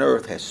heaven and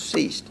earth has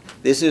ceased.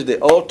 This is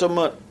the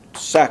ultimate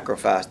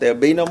sacrifice. There'll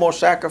be no more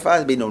sacrifice.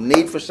 There'll be no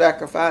need for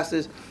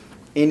sacrifices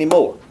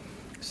anymore.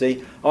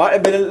 See? All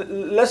right, but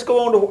let's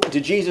go on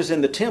to Jesus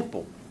in the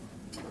temple.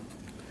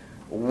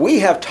 We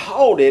have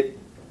taught it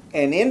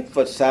and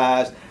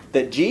emphasized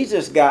that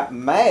Jesus got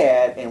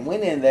mad and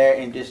went in there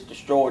and just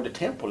destroyed the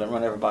temple and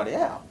run everybody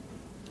out.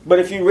 But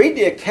if you read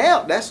the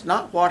account, that's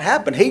not what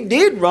happened. He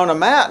did run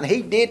them out, and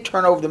He did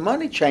turn over the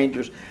money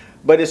changers.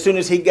 But as soon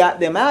as He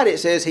got them out, it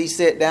says He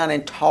sat down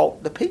and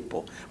taught the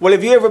people. Well,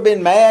 have you ever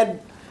been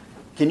mad?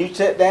 Can you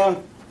sit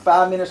down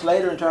 5 minutes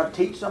later and try to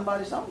teach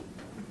somebody something?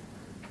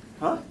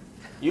 Huh?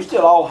 You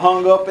still all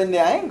hung up in the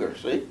anger,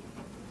 see?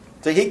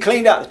 See, He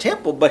cleaned out the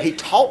temple, but He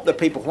taught the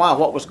people why,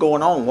 what was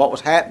going on, what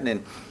was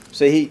happening.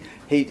 See,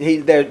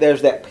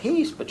 there's that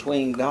peace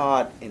between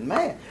God and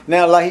man.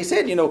 Now, like He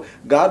said,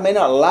 God may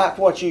not like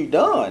what you've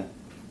done,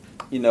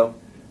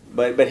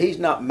 but He's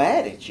not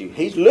mad at you.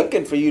 He's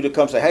looking for you to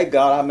come say, hey,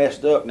 God, I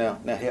messed up. Now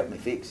help me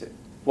fix it.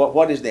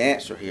 What is the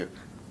answer here?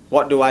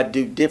 What do I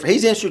do different?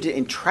 He's interested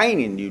in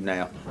training you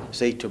now,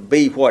 see, to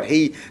be what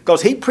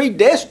because He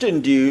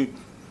predestined you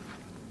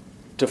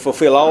to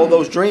fulfill all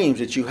those dreams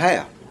that you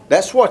have.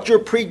 That's what you're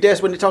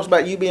predestined. When He talks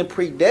about you being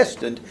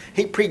predestined,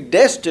 He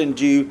predestined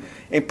you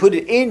and put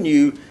it in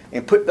you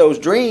and put those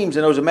dreams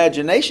and those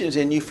imaginations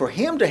in you for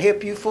Him to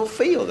help you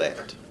fulfill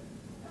that.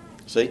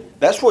 See,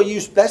 that's when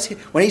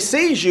He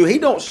sees you, He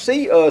don't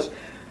see us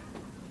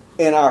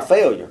in our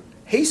failure.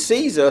 He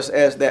sees us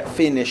as that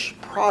finished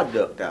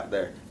product out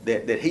there.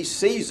 That He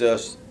sees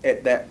us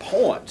at that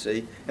point,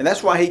 see? And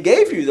that's why He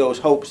gave you those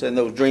hopes and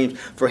those dreams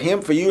for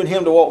you and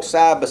Him to walk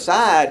side by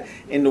side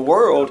in the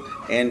world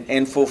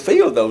and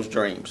fulfill those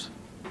dreams.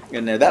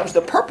 And that was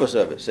the purpose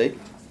of it, see?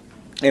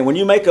 And when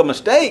you make a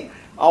mistake,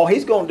 all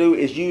He's going to do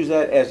is use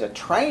that as a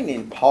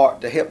training part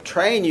to help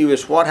train you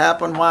as what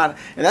happened, why.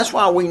 And that's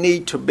why we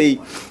need to be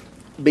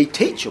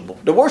teachable.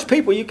 The worst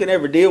people you can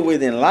ever deal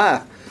with in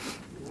life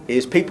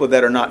is people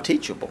that are not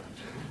teachable.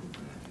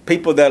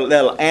 People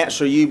that'll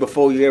answer you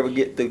before you ever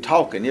get through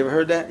talking. You ever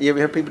heard that? You ever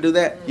heard people do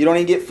that? You don't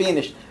even get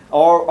finished.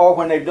 Or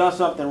when they've done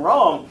something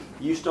wrong,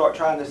 you start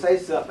trying to say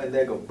something and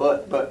they go,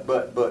 but.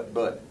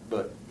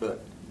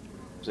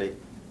 See?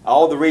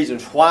 All the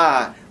reasons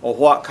why or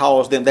what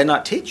caused them, they're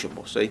not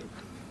teachable, see?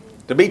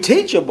 To be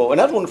teachable, and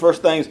that's one of the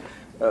first things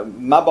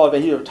my boss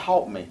here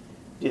taught me.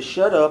 Just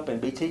shut up and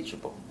be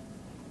teachable.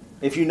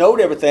 If you knowed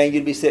everything,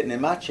 you'd be sitting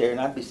in my chair and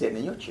I'd be sitting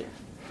in your chair.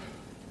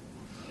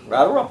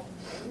 Right or wrong?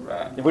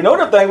 Right. If we know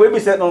everything, we'd be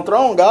sitting on the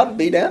throne. God would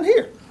be down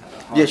here.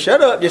 Just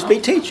shut up. Just be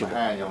teachable.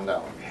 Behind you on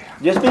that one.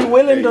 Just be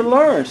willing to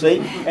learn, see?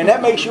 And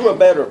that makes you a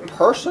better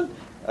person,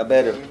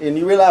 and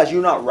you realize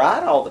you're not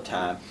right all the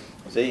time,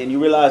 see? And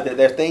you realize that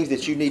there's things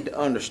that you need to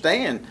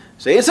understand,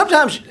 see? And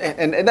sometimes,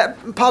 and that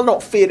probably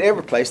don't fit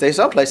every place. There's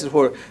some places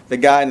where the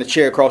guy in the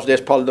chair across the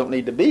desk probably don't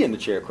need to be in the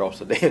chair across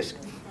the desk.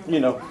 You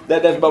know,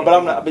 but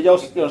I'm not. But you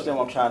understand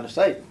what I'm trying to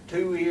say?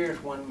 2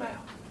 ears, 1 mouth.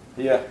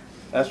 Yeah,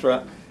 that's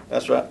right.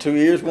 That's right. 2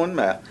 ears, 1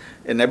 mouth.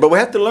 But we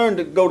have to learn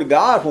to go to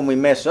God when we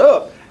mess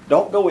up.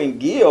 Don't go in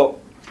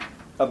guilt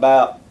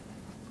about,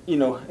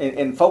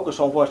 and focus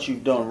on what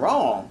you've done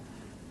wrong,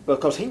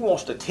 because He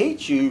wants to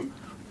teach you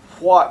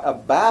what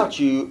about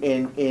you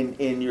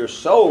in your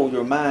soul,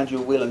 your mind,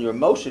 your will, and your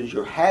emotions,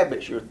 your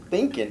habits, your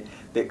thinking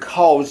that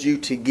cause you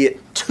to get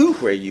to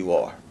where you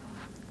are.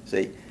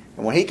 See?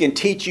 And when He can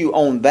teach you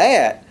on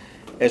that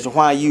as to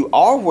why you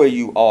are where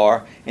you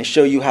are and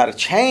show you how to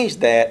change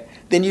that,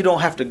 then you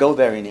don't have to go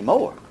there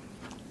anymore.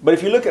 But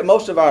if you look at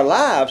most of our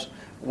lives,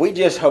 we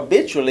just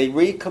habitually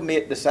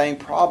recommit the same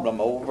problem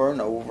over and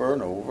over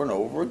and over and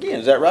over again.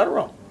 Is that right or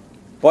wrong?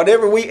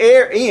 Whatever we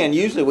err in,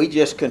 usually we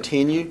just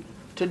continue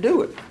to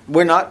do it.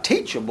 We're not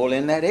teachable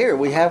in that area.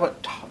 We haven't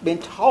been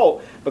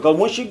taught, because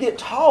once you get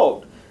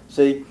taught,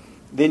 see,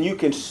 then you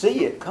can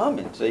see it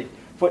coming. See,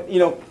 but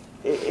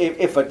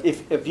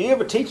if you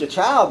ever teach a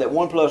child that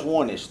 1 +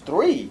 1 is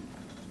 3,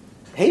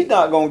 he's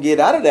not going to get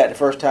out of that the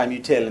first time you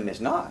tell him it's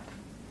not.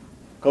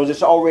 Because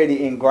it's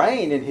already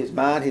ingrained in his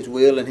mind, his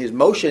will, and his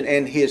motion,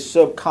 and his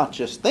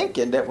subconscious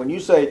thinking that when you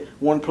say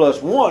 1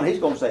 + 1, he's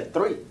going to say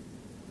 3.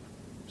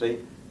 See?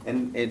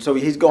 And so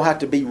he's going to have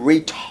to be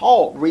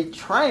retaught,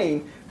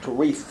 retrained to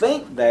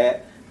rethink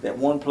that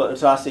 1 +,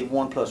 so I see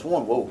 1 +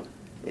 1, whoa,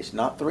 it's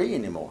not 3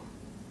 anymore.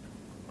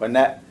 When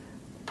that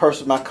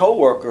person, my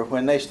coworker,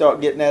 when they start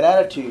getting that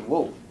attitude,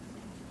 whoa,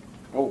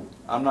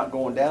 I'm not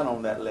going down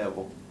on that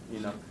level.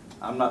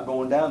 I'm not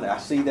going down there. I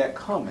see that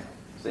coming.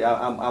 See,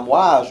 I'm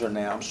wiser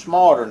now. I'm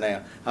smarter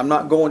now. I'm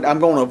going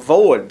to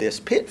avoid this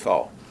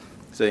pitfall.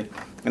 See,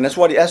 and that's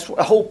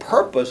the whole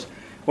purpose.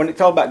 When it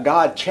talks about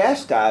God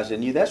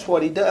chastising you, that's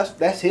what He does.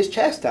 That's His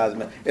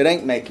chastisement. It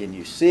ain't making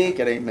you sick.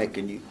 It ain't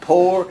making you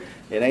poor.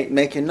 It ain't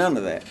making none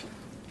of that.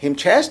 Him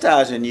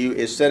chastising you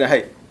is saying,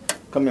 hey,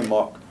 come here,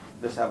 Mark.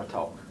 Let's have a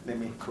talk. Let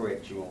me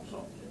correct you on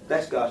something.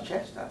 That's God's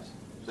chastising.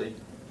 See,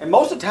 and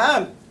most of the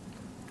time,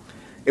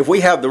 if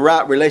we have the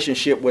right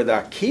relationship with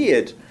our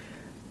kids,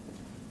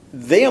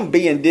 them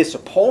being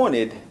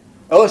disappointed,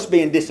 us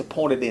being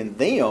disappointed in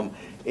them,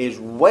 is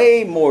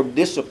way more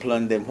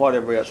discipline than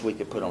whatever else we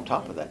could put on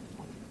top of that.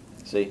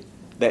 See,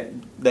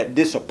 that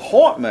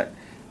disappointment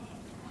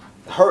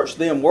hurts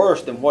them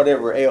worse than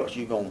whatever else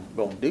you're going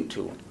to do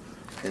to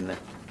them.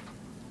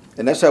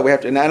 And that's how we have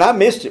to. And I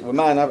missed it with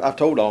mine. I've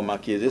told all my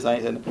kids this.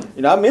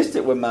 I missed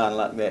it with mine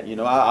like that.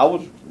 I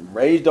was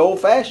raised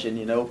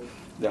old-fashioned.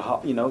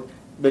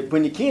 But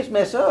when your kids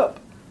mess up,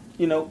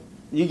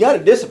 you got to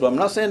discipline. I'm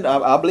not saying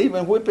I believe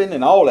in whipping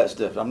and all that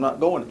stuff. I'm not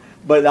going.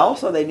 But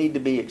also they need to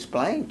be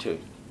explained to.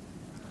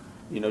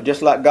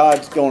 Just like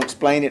God's going to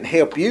explain it and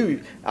help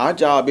you, our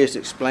job is to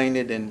explain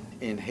it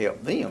and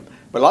help them.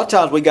 But a lot of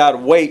times we got to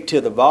wait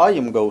till the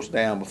volume goes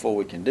down before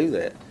we can do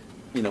that.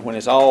 When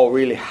it's all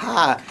really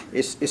high,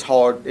 it's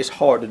hard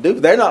to do.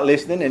 They're not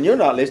listening and you're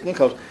not listening,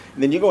 because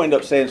then you're going to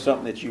end up saying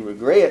something that you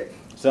regret,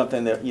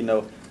 something that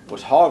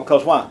was hard.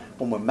 Because why?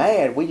 When we're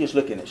mad, we're just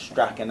looking at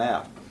striking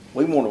out.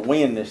 We want to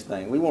win this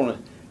thing. We want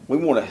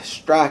to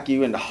strike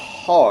you in the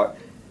heart.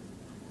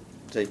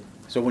 See,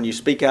 so when you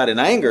speak out in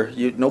anger,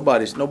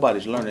 nobody's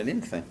learning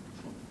anything.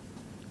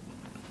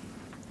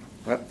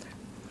 Right?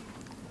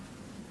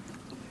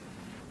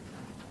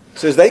 It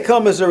says they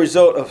come as a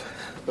result of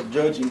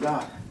judging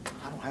God.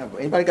 I don't have.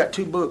 Anybody got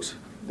 2 books?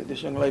 Did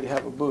this young lady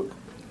have a book?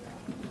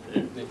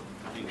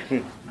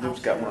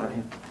 Luke's got one right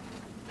here.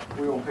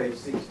 We're on page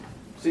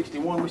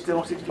 61, we still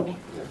on 61?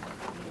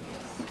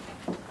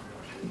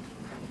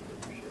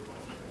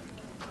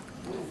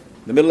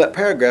 In the middle of that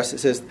paragraph, it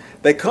says,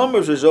 they come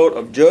as a result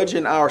of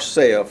judging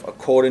ourselves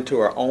according to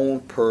our own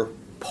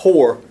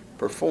poor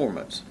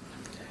performance.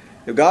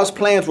 If God's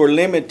plans were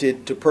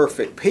limited to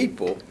perfect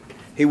people,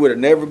 he would have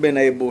never been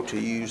able to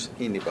use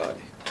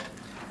anybody.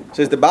 It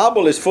says the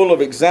Bible is full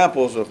of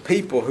examples of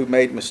people who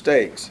made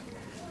mistakes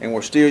and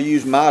were still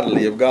used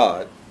mightily of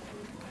God.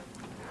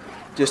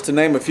 Just to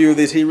name a few of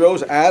these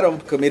heroes,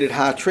 Adam committed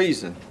high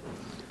treason.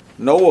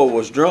 Noah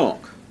was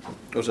drunk.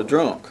 Was a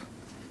drunk.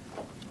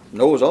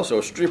 Noah was also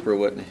a stripper,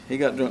 wasn't he? He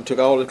got drunk, took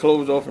all his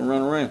clothes off and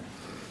ran around.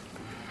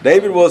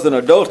 David was an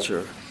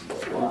adulterer.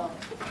 He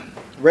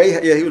was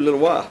a little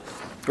wild.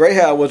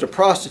 Rahab was a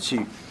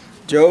prostitute.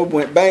 Job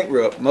went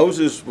bankrupt.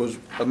 Moses was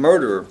a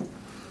murderer.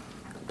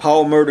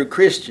 Paul murdered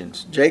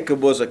Christians.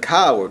 Jacob was a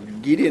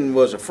coward. Gideon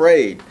was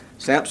afraid.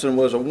 Samson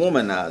was a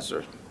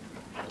womanizer.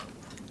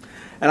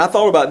 And I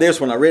thought about this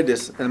when I read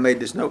this and I made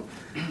this note.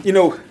 You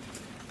know,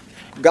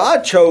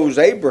 God chose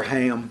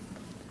Abraham,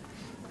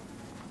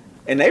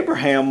 and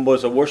Abraham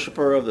was a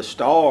worshiper of the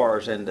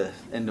stars and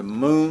the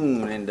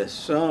moon and the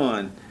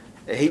sun.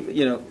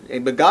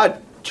 But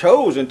God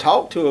chose and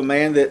talked to a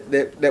man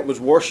that was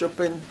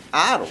worshiping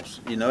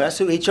idols. You know, that's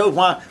who he chose.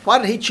 Why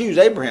did he choose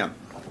Abraham?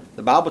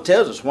 The Bible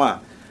tells us why.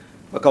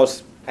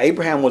 Because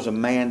Abraham was a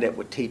man that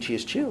would teach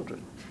his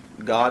children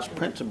God's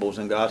principles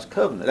and God's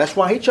covenant. That's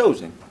why he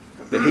chose him.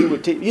 That he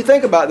would teach. You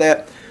think about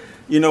that,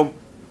 you know,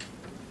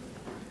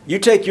 you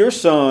take your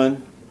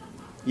son,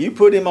 you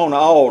put him on the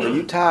altar,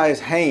 you tie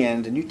his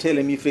hand, and you tell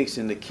him you're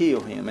fixing to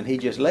kill him, and he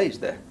just lays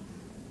there.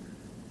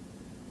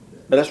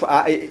 But that's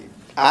why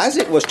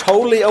Isaac was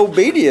totally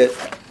obedient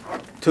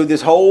to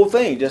this whole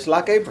thing, just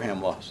like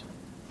Abraham was.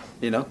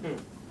 You know,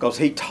 because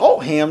he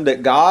taught him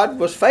that God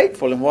was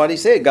faithful in what he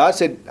said. God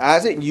said,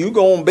 Isaac, you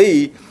gonna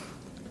be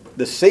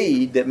the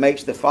seed that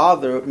makes me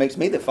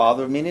the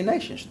father of many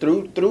nations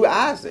through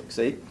Isaac.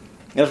 See,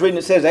 and I was reading,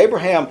 it says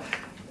Abraham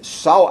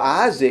saw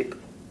Isaac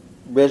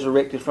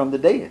resurrected from the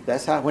dead.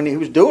 That's how, when he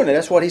was doing it,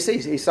 that's what he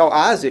sees. He saw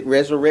Isaac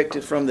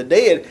resurrected from the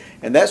dead,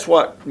 and that's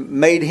what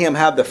made him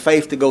have the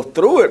faith to go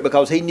through it,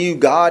 because he knew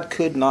God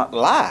could not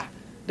lie.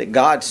 That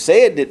God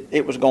said that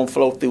it was going to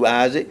flow through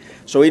Isaac.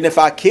 So even if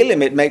I kill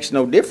him, it makes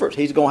no difference.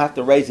 He's going to have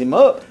to raise him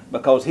up,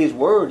 because his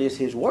word is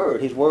his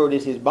word. His word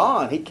is his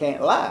bond. He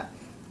can't lie.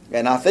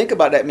 And I think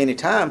about that many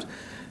times,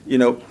 you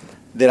know,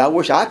 that I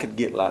wish I could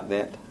get like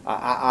that.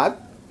 I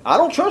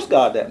don't trust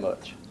God that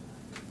much,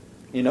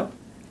 you know.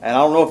 And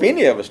I don't know if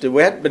any of us do.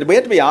 But we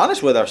have to be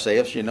honest with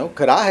ourselves, you know.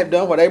 Could I have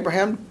done what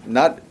Abraham?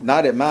 Not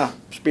in my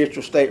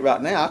spiritual state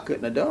right now. I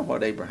couldn't have done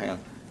what Abraham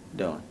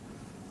done,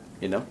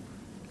 you know.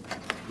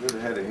 We would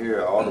have had to hear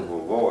an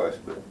audible voice,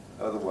 but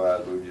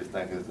otherwise we just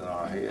think it's in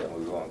our head and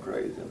we're going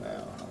crazy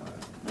now.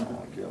 I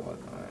want to kill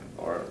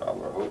my or I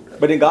would hope that.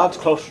 But then God's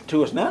closer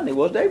to us now than he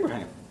was to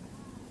Abraham.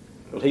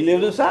 Because he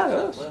lives inside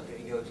of us. Well,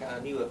 you're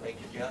telling you what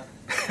makes you jump.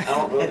 I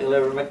don't know if he'll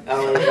ever make it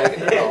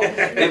at all.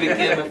 Maybe he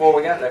killed before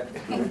we got there.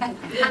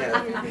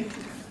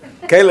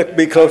 Caleb would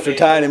be closer to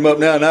tying him up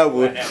now than I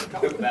would.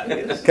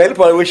 Caleb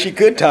probably wish she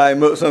could tie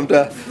him up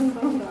sometime.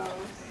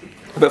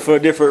 But for a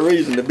different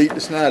reason, to beat the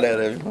snot out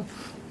of him.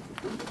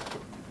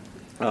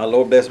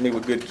 Lord bless me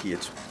with good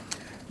kids.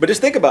 But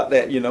just think about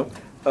that, you know.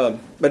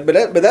 But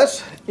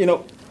that's, you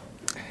know,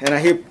 and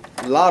I hear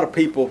a lot of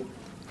people,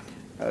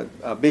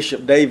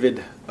 Bishop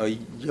David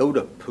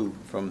Yodapu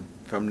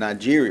from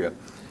Nigeria,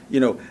 you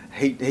know,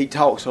 he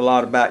talks a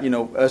lot about, you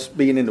know, us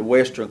being in the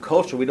Western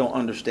culture, we don't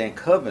understand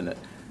covenant.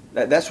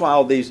 That's why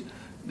all these,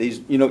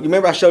 you know, you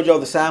remember I showed you all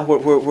the sign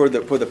where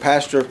the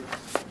pastor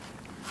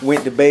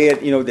went to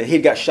bed, you know, that he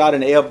got shot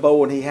in the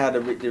elbow and he had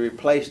the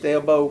replaced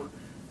elbow,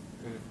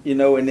 you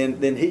know, and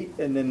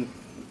then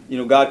you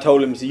know, God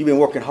told him, he said, you've been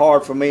working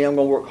hard for me, I'm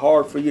going to work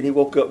hard for you. And he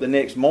woke up the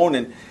next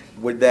morning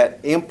with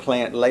that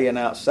implant laying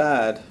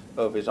outside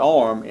of his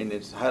arm, and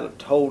it's had a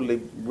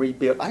totally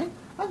rebuilt. I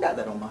got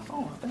that on my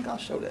phone. I think I'll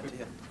show that to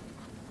you.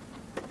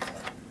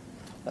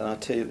 And I'll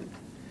tell you.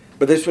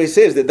 But this is what he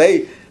says,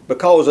 that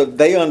because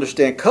they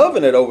understand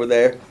covenant over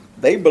there,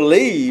 they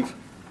believe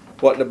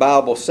what the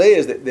Bible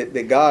says,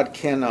 that God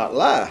cannot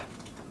lie.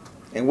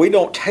 And we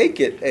don't take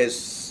it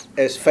as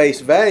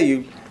face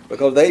value,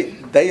 because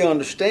they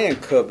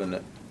understand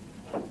covenant.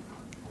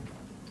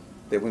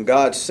 That when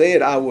God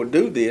said, I will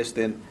do this,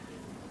 then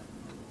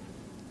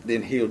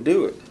he'll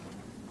do it.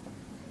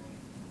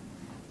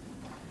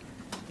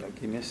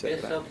 Give me a second.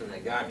 It's something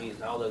that God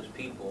used all those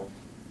people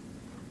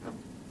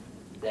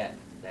that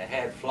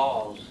had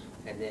flaws,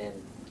 and then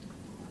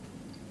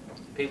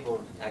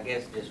people, I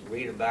guess, just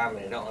read about them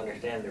and they don't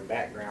understand their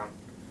background.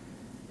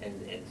 And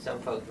some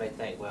folks may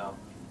think, well,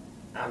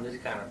 I'm this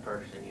kind of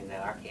person, you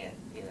know, I can't,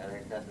 you know,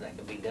 there's nothing that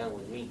can be done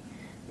with me.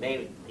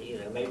 Maybe, you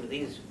know,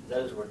 maybe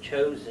those were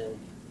chosen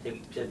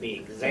to be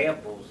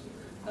examples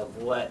of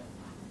what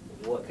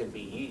could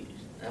be used.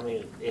 I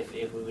mean, if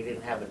we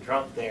didn't have a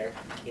drunk there,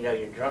 you know,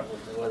 your drunk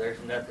would say, well, there's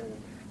nothing,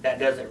 that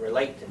doesn't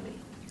relate to me.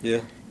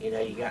 Yeah. You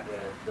know, you got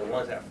the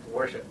ones that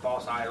worship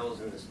false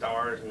idols and the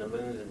stars and the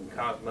moons and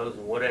cosmos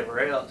and whatever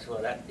else.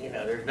 Well, that, you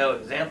know, there's no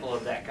example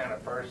of that kind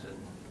of person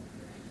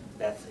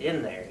that's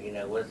in there. You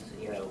know,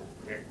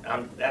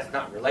 that's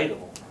not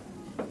relatable.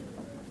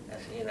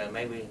 That's, you know,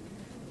 maybe,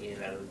 you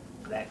know,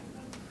 that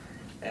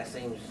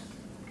seems,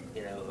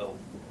 you know,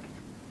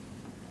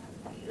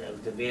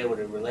 to be able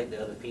to relate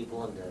to other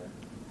people and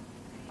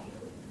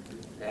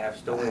to have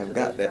stories. I have of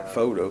got those that kind.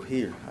 photo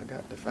here. I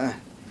got to find.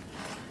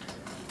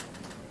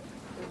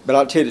 But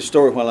I'll tell you the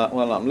story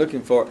while I'm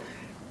looking for it.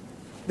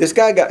 This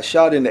guy got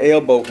shot in the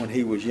elbow when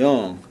he was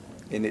young,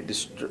 and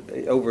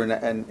over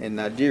in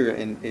Nigeria,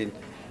 and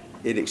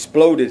it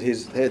exploded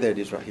his. There it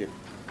is right here.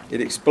 It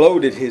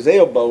exploded his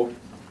elbow,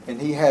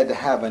 and he had to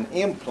have an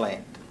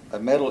implant, a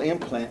metal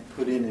implant,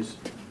 put in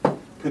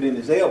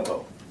his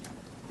elbow.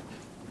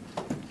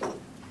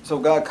 So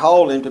God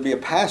called him to be a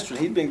pastor.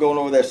 He'd been going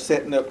over there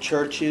setting up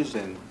churches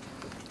and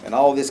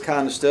all this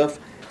kind of stuff.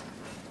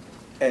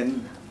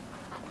 And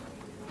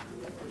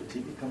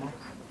come on.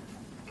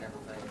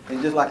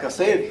 And just like I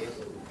said,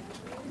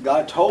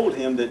 God told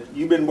him that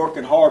you've been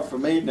working hard for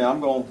me. Now I'm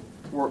going to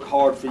work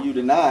hard for you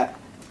tonight.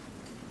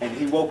 And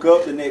he woke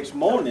up the next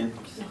morning.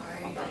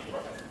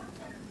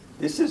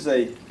 This is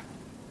a. You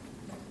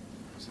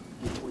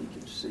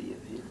can see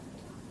it here.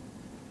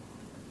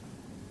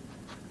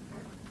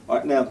 All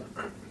right, now.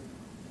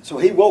 So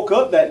he woke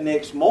up that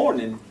next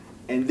morning,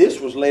 and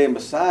this was laying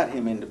beside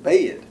him in the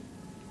bed.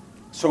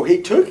 So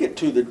he took it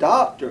to the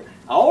doctor.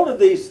 All of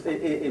these,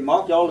 and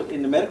Mark, y'all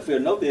in the medical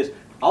field know this,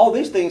 all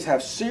these things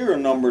have serial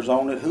numbers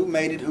on it, who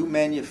made it, who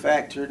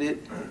manufactured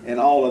it,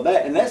 and all of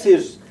that. And that's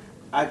his,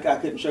 I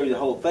couldn't show you the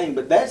whole thing,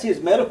 but that's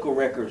his medical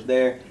records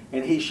there.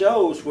 And he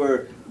shows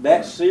where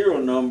that serial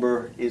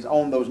number is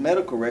on those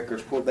medical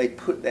records where they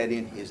put that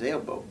in his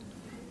elbow.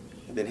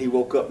 And then he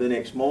woke up the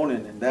next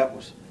morning, and that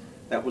was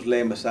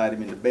laying beside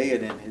him in the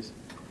bed, and his.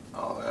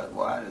 Oh, that's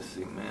why it's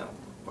cement.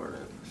 Or that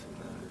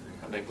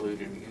cement. They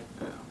glued it together.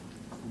 Yeah.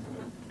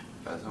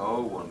 That's an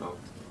old one though.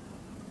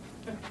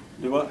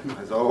 Do what?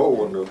 That's an old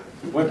one though.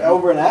 Went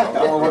over in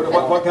Africa,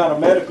 what kind of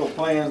medical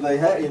plans they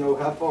have, you know,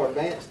 how far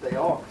advanced they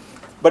are.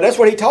 But that's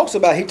what he talks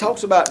about. He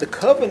talks about the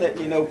covenant,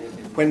 you know,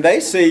 when they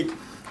see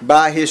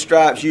by his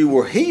stripes you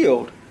were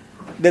healed,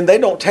 then they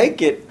don't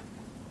take it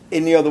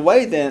any other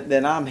way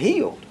than I'm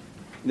healed.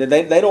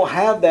 They don't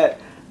have that,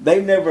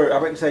 they never, I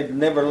reckon say,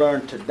 never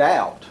learned to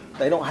doubt.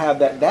 They don't have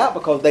that doubt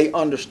because they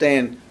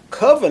understand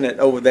covenant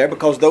over there,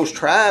 because those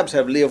tribes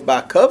have lived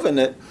by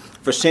covenant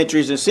for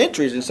centuries and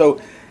centuries. And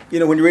so, you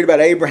know, when you read about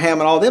Abraham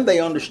and all them, they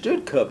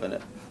understood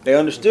covenant. He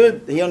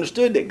understood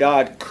that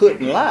God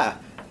couldn't lie.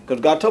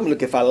 Because God told me,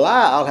 look, if I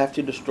lie, I'll have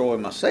to destroy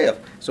myself.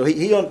 So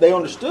they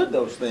understood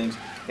those things,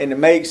 and it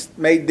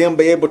made them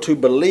be able to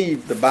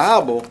believe the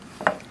Bible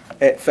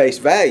at face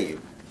value.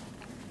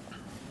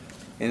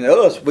 And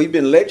us, we've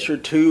been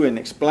lectured to and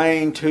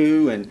explained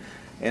to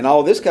and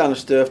all this kind of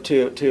stuff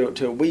till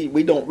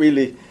we don't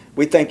really,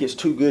 we think it's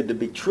too good to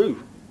be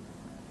true.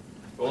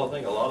 Well, I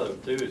think a lot of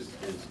it too is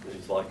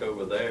like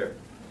over there,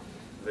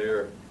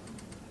 they're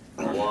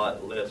a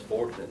lot less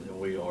fortunate than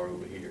we are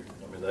over here.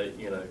 I mean,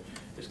 they, you know,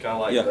 it's kind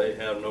of like they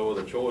have no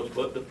other choice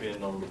but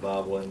depend on the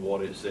Bible and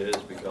what it says,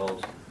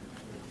 because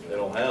they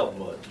don't have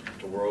much.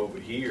 To where over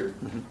here,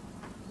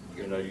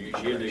 you know, you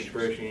hear the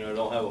expression, you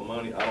know, I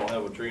don't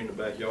have a tree in the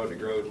backyard that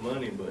grows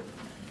money, but,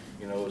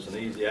 you know, it's an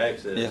easy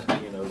access.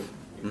 Yeah. You know,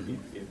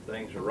 if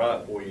things are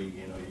right for you,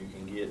 you know, you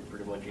can get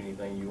pretty much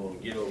anything you want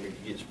to get over. You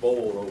get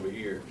spoiled over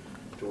here.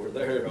 To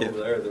where over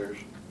there, there's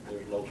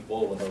no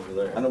spoiling over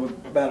there. I know we're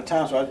about out of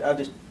time,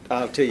 so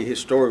I'll tell you his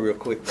story real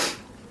quick.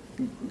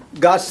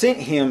 God sent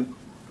him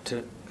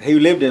he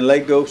lived in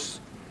Lagos,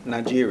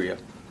 Nigeria.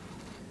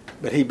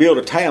 But he built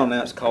a town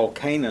now, it's called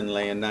Canaan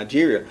Land,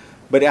 Nigeria.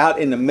 But out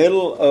in the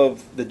middle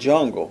of the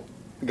jungle,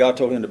 God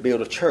told him to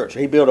build a church.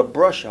 He built a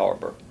brush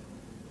harbor.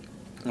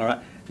 All right.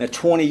 Now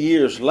 20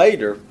 years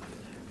later,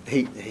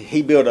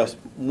 he built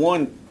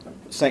one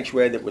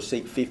sanctuary that would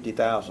seat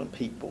 50,000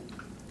 people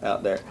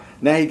out there.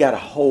 Now he got a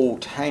whole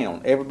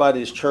town. Everybody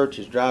at his church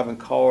is driving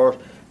cars.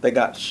 They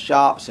got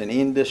shops and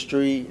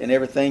industry and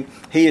everything.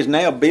 He is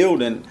now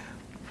building,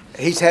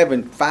 he's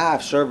having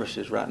 5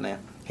 services right now.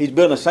 He's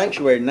building a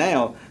sanctuary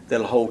now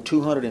that'll hold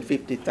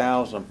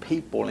 250,000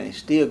 people, and he's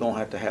still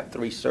going to have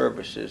 3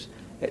 services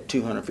at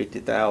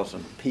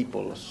 250,000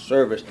 people a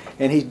service.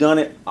 And he's done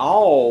it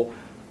all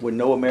with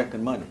no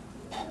American money.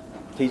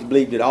 He's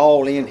believed it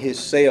all in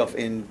himself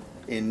in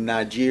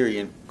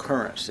Nigerian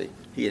currency.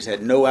 He has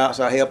had no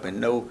outside help and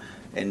no,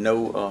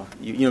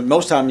 you know,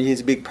 most times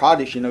his big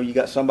projects, you know, you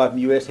got somebody from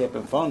the U.S.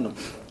 helping fund them.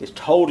 It's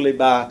totally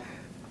by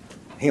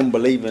him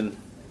believing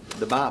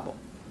the Bible.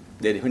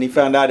 That when he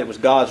found out it was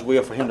God's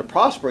will for him to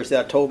prosper, he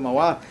said, I told my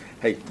wife,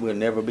 hey, we'll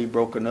never be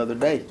broke another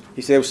day.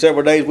 He said,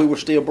 several days we were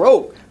still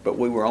broke, but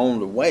we were on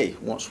the way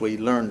once we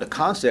learned the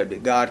concept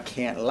that God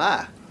can't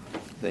lie.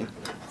 See?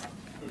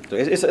 So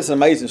it's an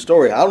amazing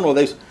story. I don't know,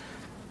 there's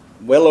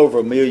well over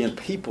 1 million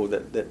people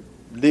that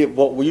live.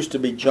 What used to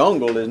be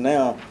jungle is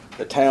now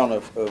the town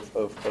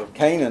of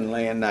Canaan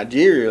Land,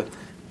 Nigeria,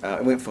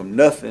 It went from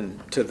nothing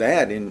to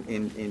that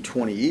in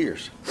 20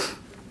 years.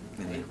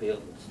 He's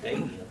building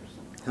stadiums.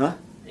 Huh?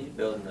 He's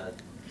building a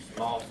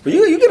small. But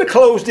you get a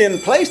closed-in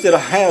place that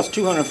has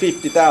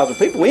 250,000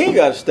 people. We ain't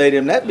got a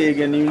stadium that big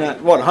in the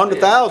United. What,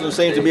 100,000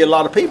 seems to be a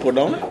lot of people,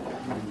 don't it?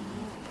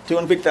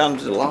 250,000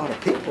 is a lot of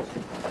people.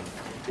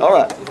 All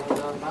right,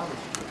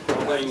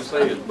 One thing you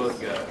say is book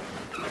guy.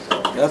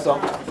 that's all.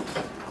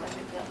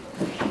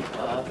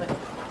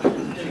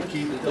 She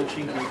keep it, she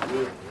keep it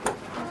good.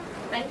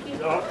 Thank you.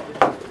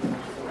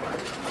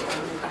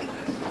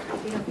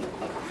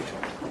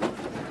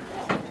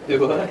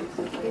 Do what?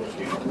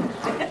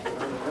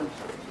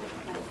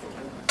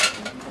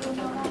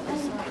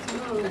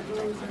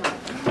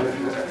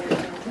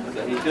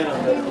 He did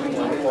on that, we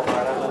want to walk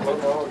right out of the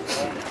book.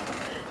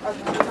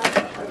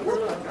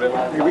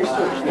 You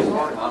researched this.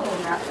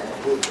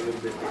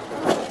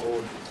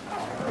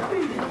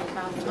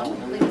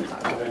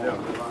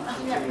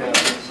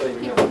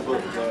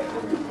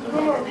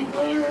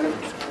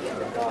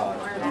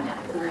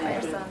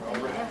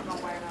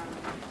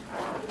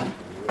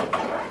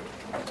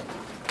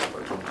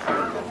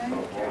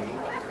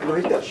 No,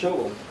 he's got a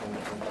show on.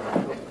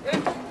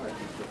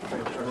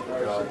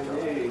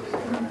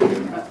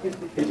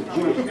 He's a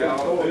Jewish guy.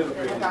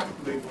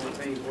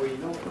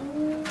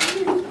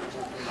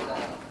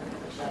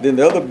 Then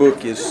the other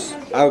book is,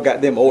 I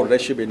got them ordered, they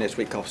should be next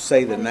week, called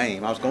Say the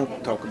Name. I was going to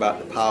talk about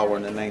the power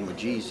in the name of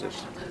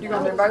Jesus. You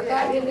gonna do both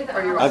that,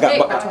 or you I gonna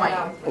got,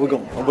 pick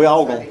between? we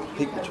all gonna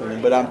pick between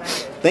them, but I'm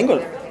thinking